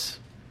this: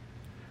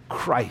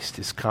 Christ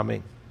is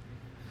coming.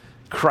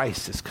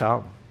 Christ has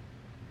come.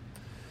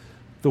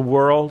 The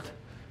world,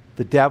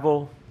 the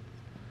devil,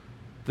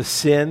 the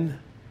sin,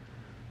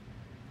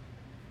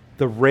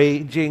 the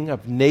raging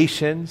of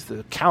nations,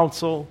 the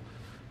council,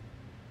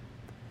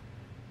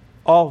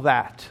 all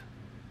that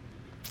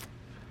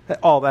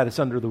is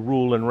under the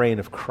rule and reign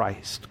of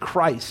Christ.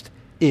 Christ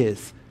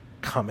is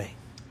coming.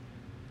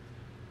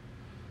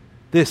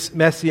 This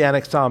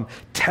messianic psalm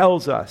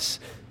tells us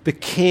the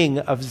King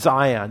of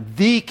Zion,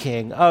 the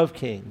King of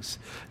kings,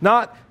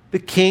 not the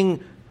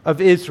King of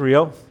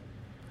Israel.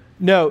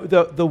 No,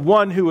 the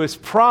one who was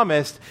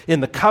promised in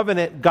the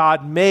covenant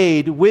God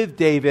made with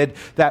David,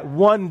 that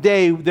one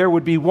day there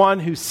would be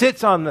one who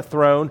sits on the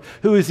throne,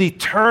 who is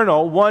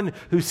eternal, one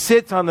who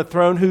sits on the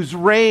throne, whose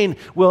reign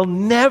will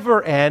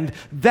never end.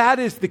 That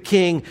is the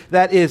king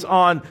that is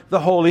on the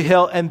holy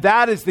hill, and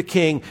that is the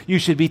king you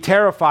should be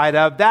terrified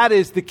of. That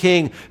is the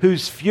king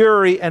whose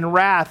fury and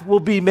wrath will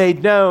be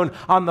made known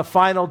on the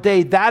final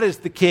day. That is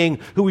the king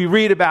who we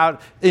read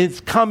about is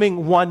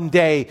coming one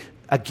day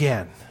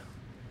again.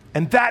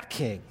 And that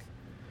king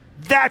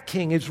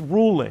is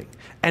ruling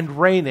and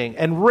reigning,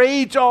 and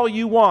rage all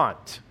you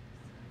want.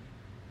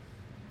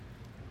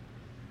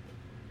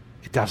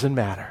 It doesn't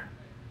matter.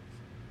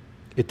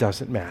 It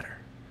doesn't matter.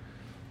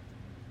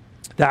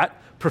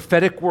 That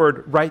prophetic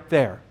word right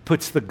there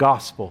puts the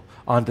gospel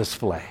on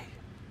display.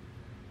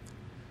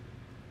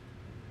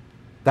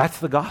 That's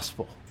the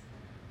gospel.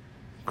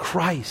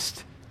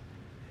 Christ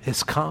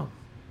has come.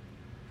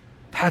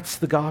 That's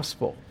the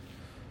gospel.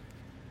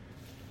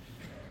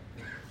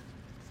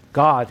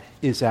 God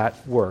is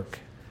at work,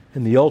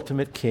 and the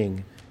ultimate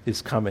king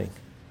is coming.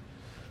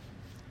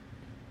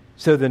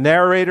 So the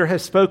narrator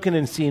has spoken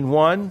in scene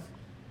 1,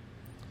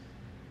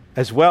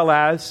 as well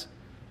as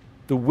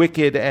the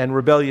wicked and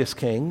rebellious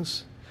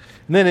kings.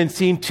 And then in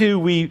scene 2,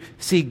 we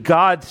see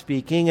God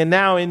speaking. And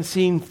now in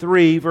scene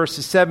 3,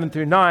 verses 7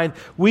 through 9,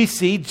 we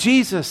see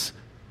Jesus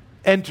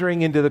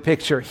entering into the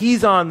picture.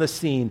 He's on the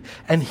scene,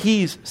 and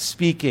he's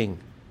speaking.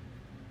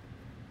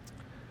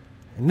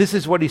 And this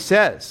is what he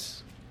says.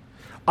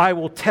 I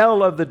will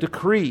tell of the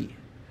decree.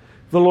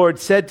 The Lord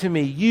said to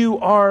me, you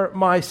are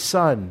my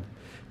son.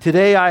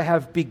 Today I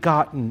have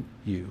begotten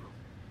you.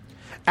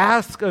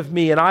 Ask of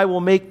me, and I will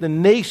make the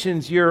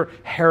nations your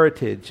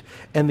heritage,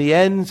 and the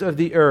ends of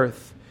the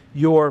earth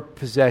your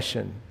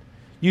possession.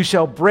 You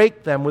shall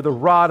break them with a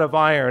rod of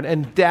iron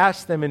and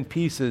dash them in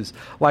pieces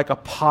like a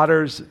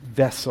potter's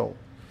vessel.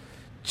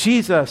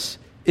 Jesus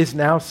is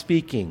now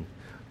speaking.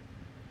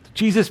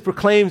 Jesus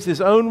proclaims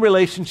his own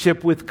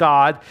relationship with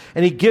God,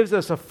 and he gives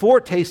us a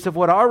foretaste of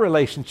what our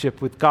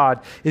relationship with God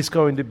is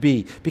going to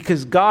be.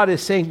 Because God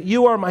is saying,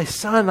 you are my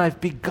son,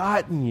 I've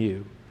begotten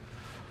you.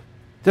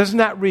 Doesn't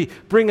that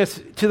bring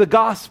us to the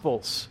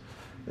Gospels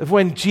of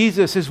when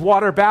Jesus is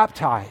water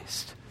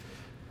baptized?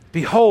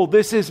 Behold,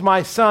 this is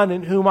my son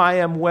in whom I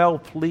am well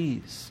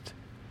pleased.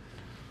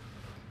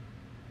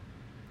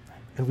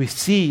 And we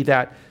see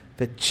that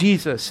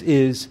Jesus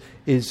is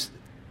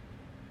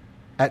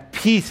at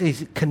peace.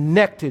 He's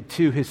connected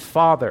to his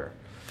Father.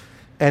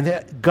 And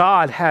that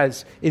God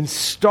has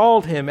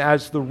installed him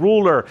as the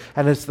ruler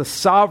and as the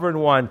sovereign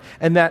one.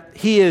 And that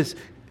he is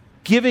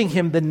giving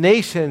him the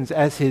nations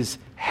as his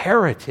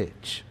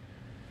heritage.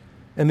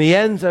 And the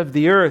ends of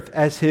the earth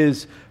as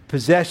his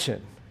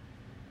possession.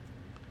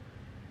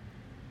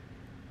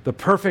 The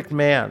perfect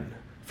man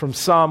from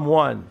Psalm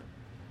 1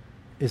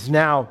 is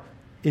now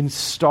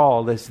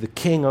installed as the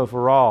king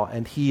over all,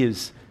 and he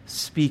is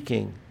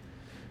speaking.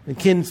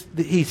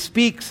 He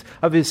speaks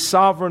of his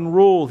sovereign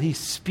rule. He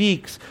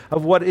speaks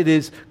of what it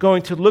is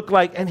going to look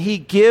like, and he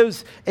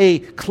gives a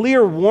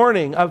clear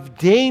warning of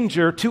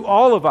danger to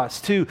all of us,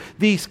 to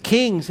these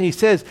kings. And he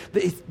says,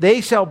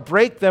 they shall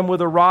break them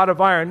with a rod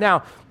of iron.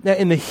 Now,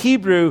 in the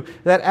Hebrew,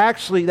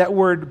 that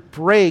word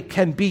break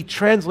can be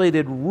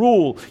translated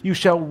rule. You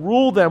shall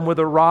rule them with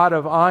a rod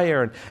of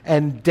iron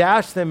and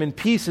dash them in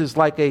pieces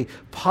like a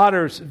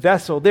potter's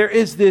vessel. There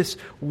is this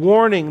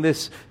warning,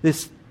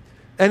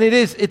 and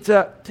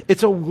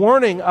it's a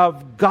warning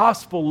of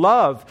gospel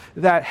love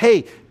that,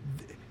 hey,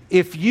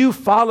 if you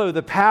follow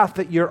the path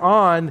that you're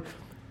on,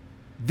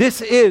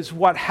 this is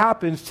what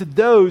happens to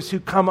those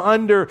who come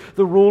under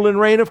the rule and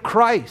reign of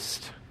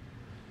Christ.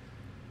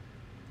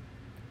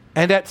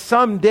 And at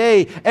some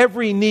day,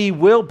 every knee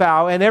will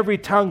bow and every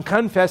tongue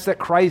confess that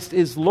Christ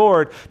is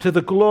Lord to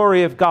the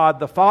glory of God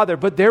the Father.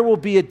 But there will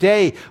be a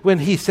day when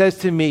he says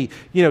to me,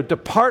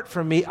 depart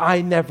from me,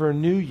 I never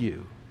knew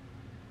you.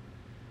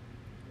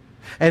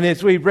 And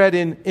as we read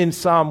in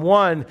Psalm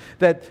 1,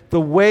 that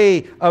the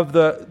way of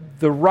the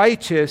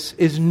righteous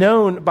is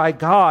known by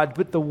God,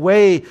 but the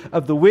way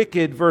of the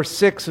wicked, verse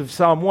 6 of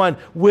Psalm 1,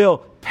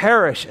 will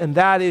perish. And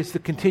that is the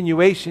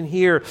continuation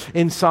here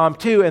in Psalm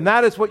 2. And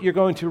that is what you're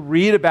going to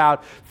read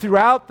about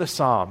throughout the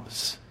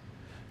Psalms.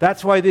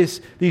 That's why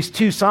these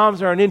two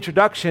Psalms are an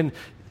introduction.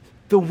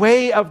 The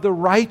way of the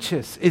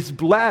righteous is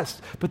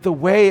blessed, but the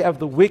way of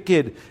the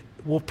wicked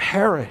will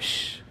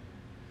perish.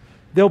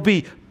 They'll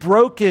be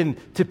broken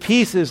to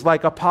pieces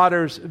like a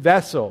potter's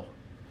vessel.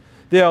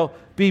 They'll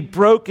be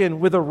broken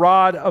with a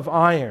rod of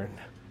iron.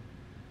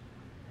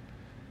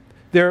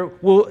 They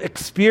will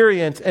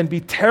experience and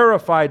be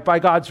terrified by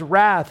God's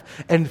wrath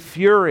and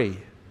fury.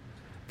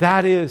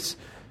 That is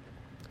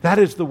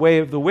the way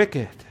of the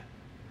wicked.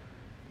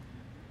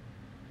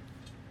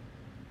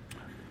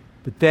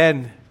 But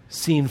then,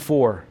 scene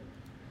 4.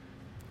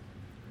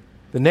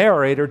 The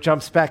narrator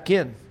jumps back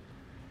in.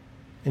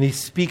 And he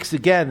speaks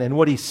again, and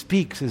what he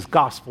speaks is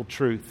gospel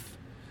truth.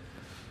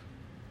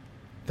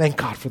 Thank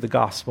God for the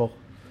gospel.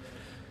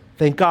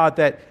 Thank God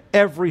that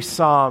every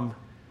psalm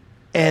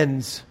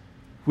ends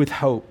with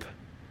hope.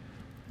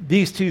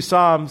 These two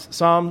Psalms,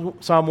 Psalm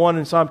 1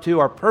 and Psalm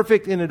 2, are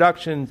perfect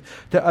introductions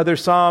to other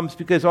Psalms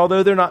because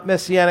although they're not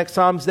messianic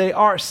Psalms, they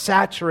are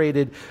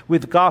saturated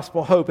with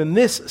gospel hope. And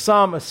this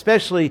Psalm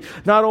especially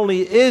not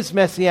only is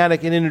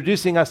messianic in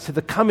introducing us to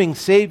the coming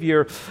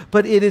Savior,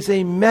 but it is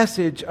a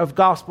message of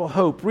gospel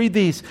hope. Read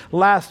these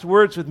last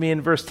words with me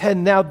in verse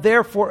 10. Now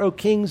therefore, O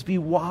kings, be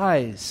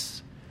wise.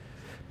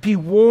 Be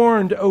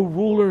warned, O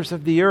rulers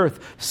of the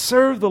earth.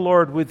 Serve the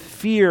Lord with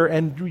fear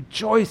and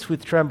rejoice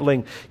with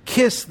trembling.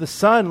 Kiss the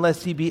Son,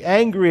 lest he be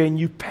angry and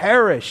you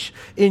perish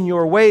in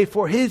your way,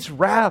 for his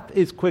wrath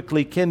is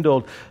quickly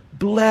kindled.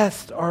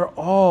 Blessed are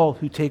all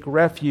who take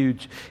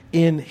refuge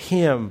in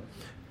him.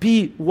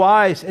 Be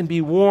wise and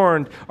be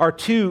warned are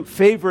two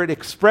favorite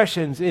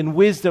expressions in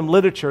wisdom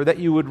literature that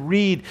you would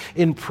read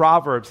in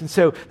Proverbs. And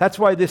so that's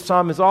why this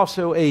psalm is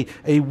also a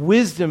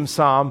wisdom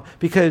psalm,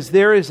 because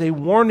there is a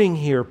warning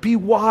here. Be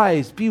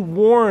wise, be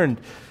warned.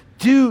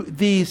 Do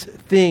these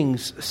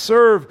things.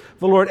 Serve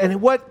the Lord.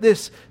 And what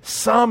this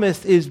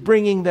psalmist is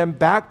bringing them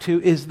back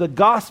to is the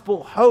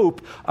gospel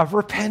hope of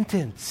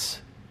repentance.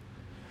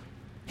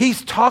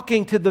 He's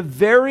talking to the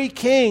very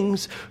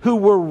kings who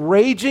were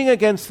raging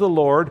against the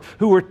Lord,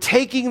 who were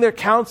taking their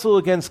counsel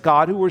against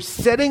God, who were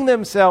setting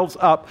themselves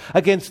up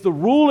against the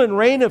rule and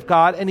reign of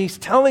God. And he's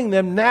telling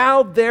them,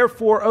 now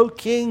therefore, O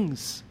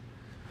kings,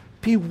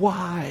 be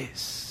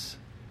wise.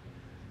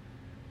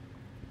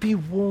 Be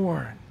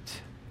warned.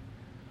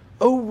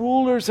 O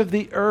rulers of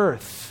the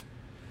earth,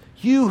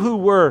 you who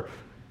were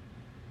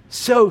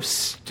so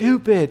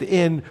stupid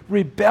in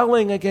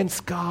rebelling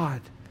against God,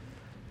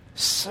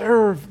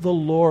 serve the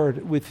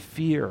Lord with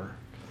fear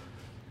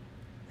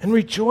And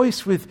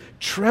rejoice with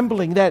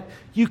trembling that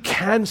you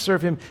can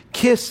serve him.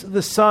 Kiss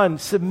the Son.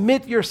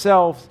 Submit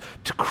yourselves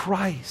to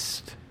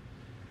Christ.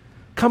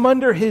 Come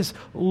under his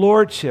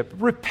lordship.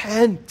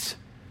 Repent.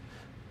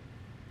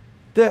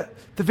 The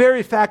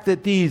very fact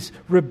that these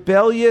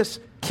rebellious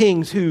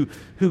kings who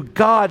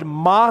God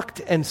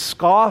mocked and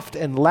scoffed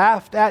and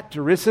laughed at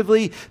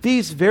derisively,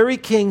 these very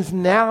kings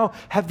now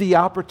have the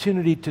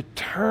opportunity to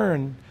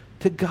turn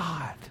to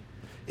God.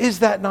 Is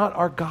that not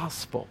our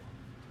gospel?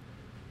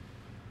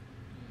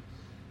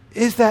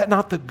 Is that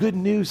not the good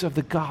news of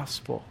the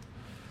gospel?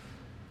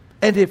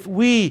 And if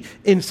we,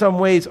 in some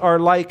ways, are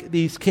like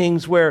these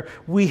kings where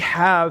we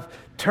have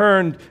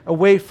turned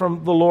away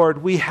from the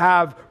Lord, we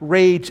have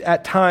rage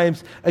at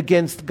times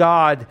against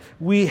God,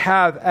 we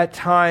have at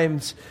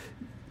times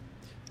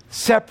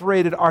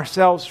separated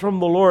ourselves from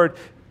the Lord,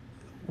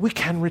 we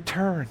can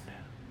return.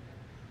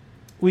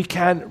 We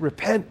can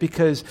repent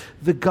because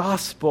the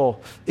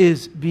gospel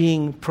is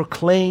being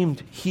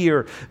proclaimed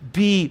here.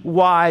 Be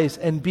wise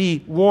and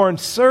be warned.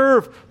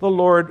 Serve the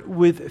Lord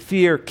with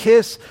fear.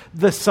 Kiss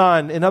the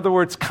Son. In other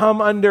words,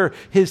 come under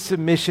his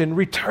submission.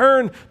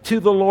 Return to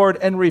the Lord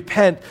and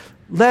repent,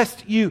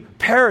 lest you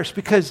perish,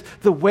 because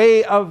the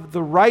way of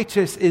the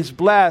righteous is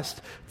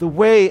blessed. The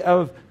way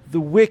of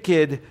the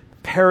wicked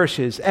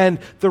perishes. And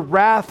the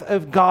wrath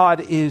of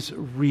God is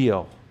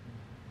real.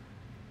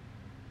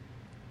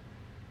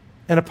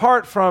 And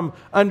apart from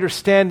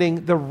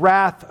understanding the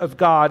wrath of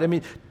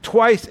God,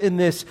 twice in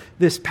this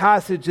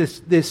passage,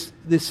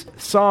 this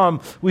psalm,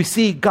 we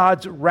see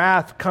God's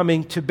wrath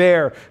coming to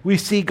bear. We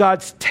see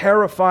God's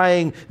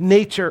terrifying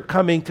nature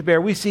coming to bear.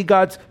 We see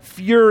God's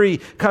fury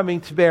coming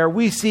to bear.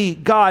 We see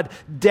God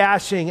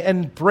dashing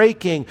and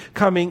breaking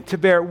coming to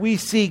bear. We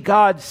see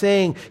God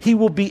saying he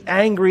will be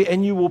angry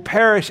and you will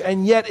perish.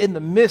 And yet in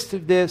the midst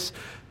of this,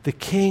 the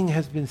king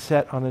has been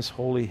set on his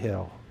holy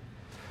hill.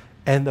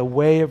 And the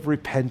way of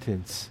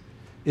repentance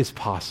is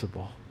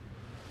possible.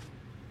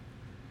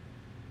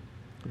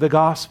 The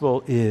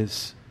gospel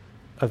is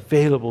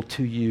available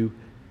to you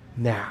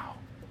now.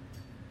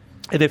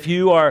 And if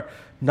you are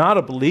not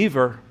a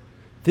believer,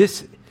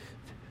 this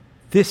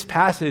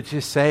passage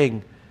is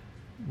saying,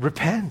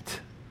 repent.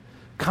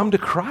 Come to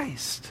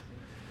Christ.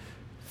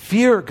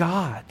 Fear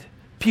God.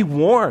 Be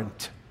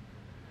warned.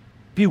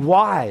 Be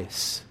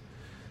wise.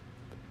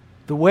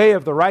 The way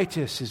of the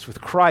righteous is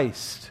with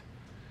Christ.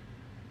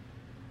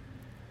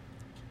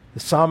 The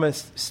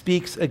psalmist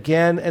speaks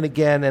again and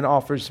again and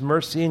offers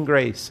mercy and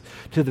grace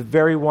to the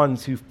very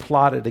ones who've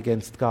plotted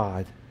against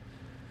God.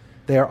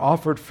 They are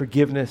offered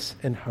forgiveness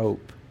and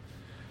hope.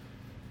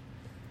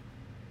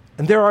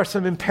 And there are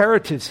some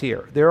imperatives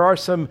here. There are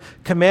some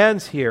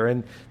commands here.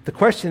 And the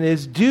question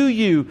is, do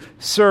you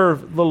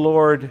serve the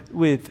Lord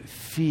with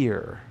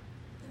fear?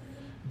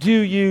 Do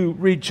you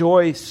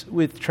rejoice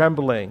with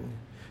trembling?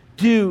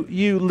 Do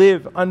you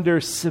live under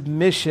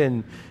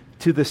submission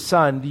to the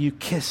Son? Do you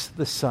kiss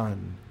the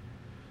Son?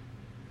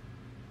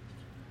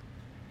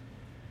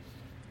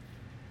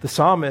 The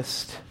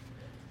psalmist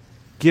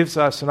gives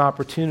us an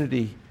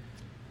opportunity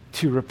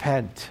to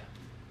repent.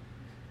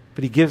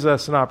 But he gives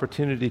us an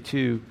opportunity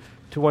to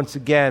once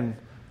again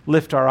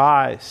lift our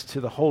eyes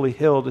to the holy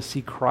hill to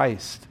see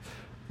Christ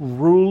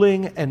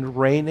ruling and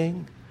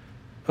reigning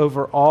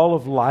over all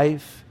of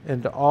life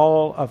and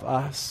all of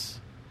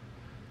us.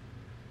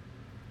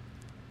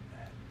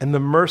 And the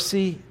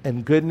mercy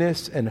and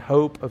goodness and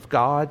hope of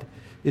God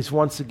is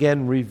once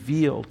again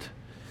revealed.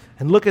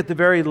 And look at the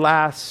very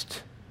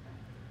last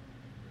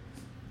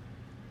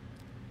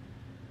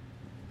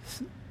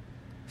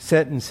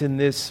sentence in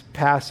this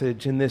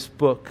passage, in this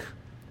book.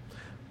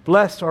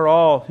 Blessed are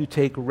all who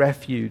take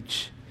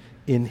refuge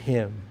in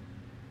him.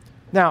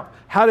 Now,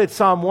 how did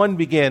Psalm 1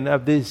 begin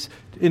of these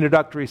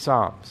introductory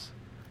psalms?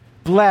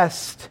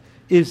 Blessed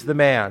is the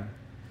man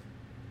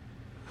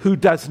who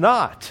does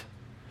not.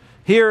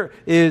 Here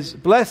is,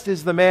 blessed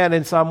is the man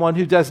in Psalm 1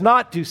 who does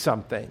not do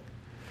something.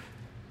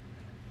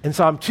 And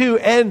Psalm 2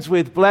 ends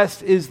with,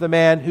 blessed is the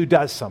man who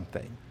does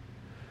something,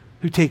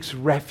 who takes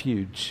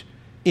refuge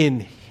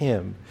in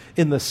him,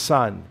 in the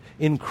Son,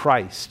 in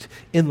Christ,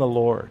 in the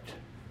Lord.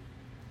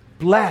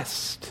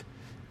 Blessed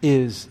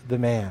is the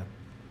man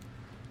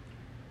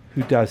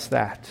who does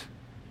that.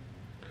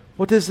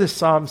 What does this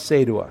psalm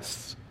say to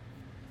us?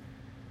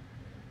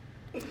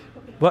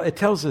 Well, it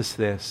tells us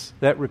this,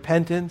 that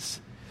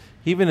repentance,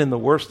 even in the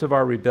worst of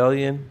our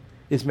rebellion,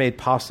 is made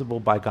possible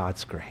by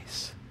God's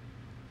grace.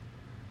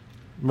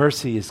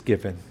 Mercy is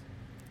given.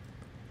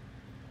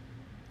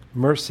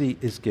 Mercy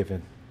is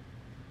given.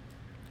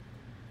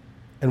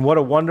 And what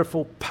a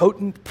wonderful,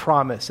 potent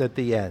promise at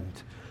the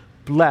end.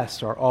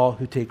 Blessed are all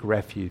who take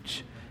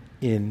refuge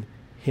in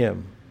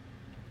him.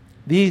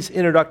 These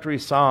introductory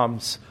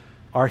psalms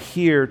are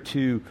here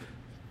to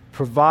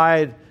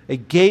provide a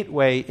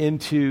gateway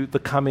into the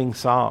coming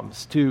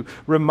psalms, to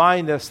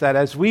remind us that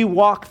as we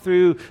walk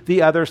through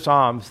the other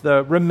psalms,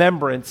 the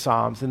remembrance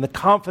psalms and the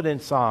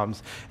confidence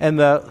psalms and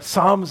the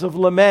psalms of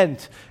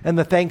lament and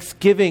the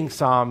thanksgiving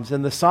psalms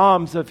and the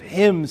psalms of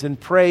hymns and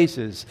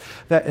praises,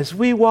 that as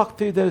we walk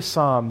through those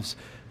psalms,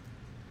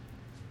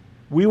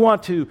 we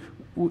want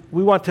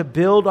to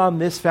build on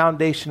this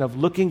foundation of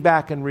looking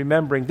back and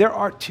remembering there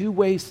are two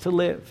ways to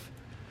live.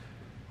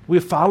 We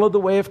follow the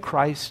way of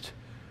Christ,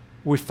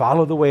 we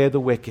follow the way of the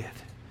wicked.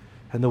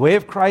 And the way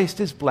of Christ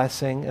is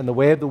blessing, and the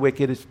way of the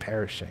wicked is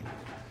perishing.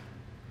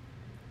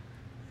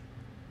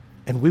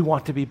 And we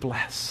want to be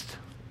blessed.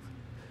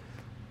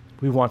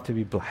 We want to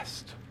be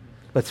blessed.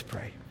 Let's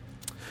pray.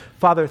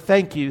 Father,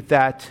 thank you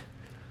that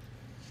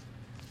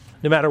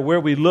no matter where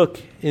we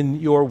look in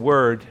your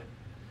word,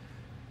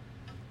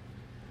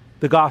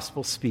 the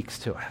gospel speaks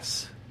to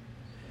us.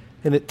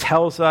 And it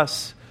tells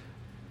us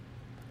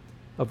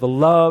of the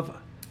love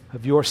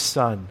of your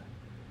Son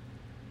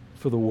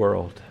for the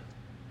world.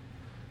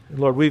 And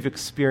Lord, we've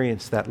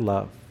experienced that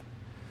love.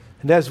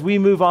 And as we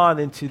move on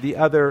into the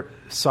other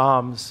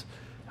Psalms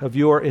of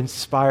your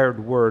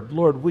inspired word,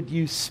 Lord, would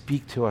you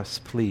speak to us,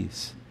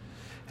 please,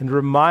 and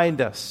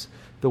remind us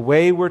the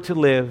way we're to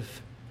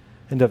live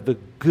and of the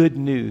good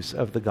news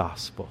of the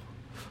gospel.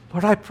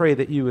 Lord, I pray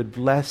that you would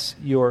bless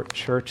your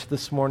church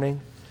this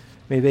morning.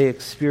 May they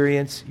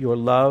experience your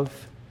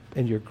love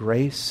and your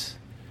grace.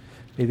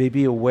 May they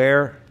be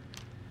aware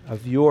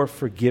of your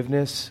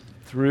forgiveness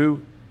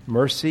through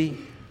mercy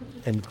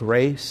and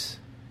grace.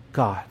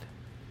 God,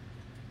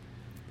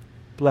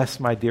 bless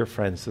my dear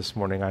friends this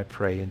morning, I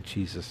pray in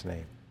Jesus'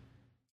 name.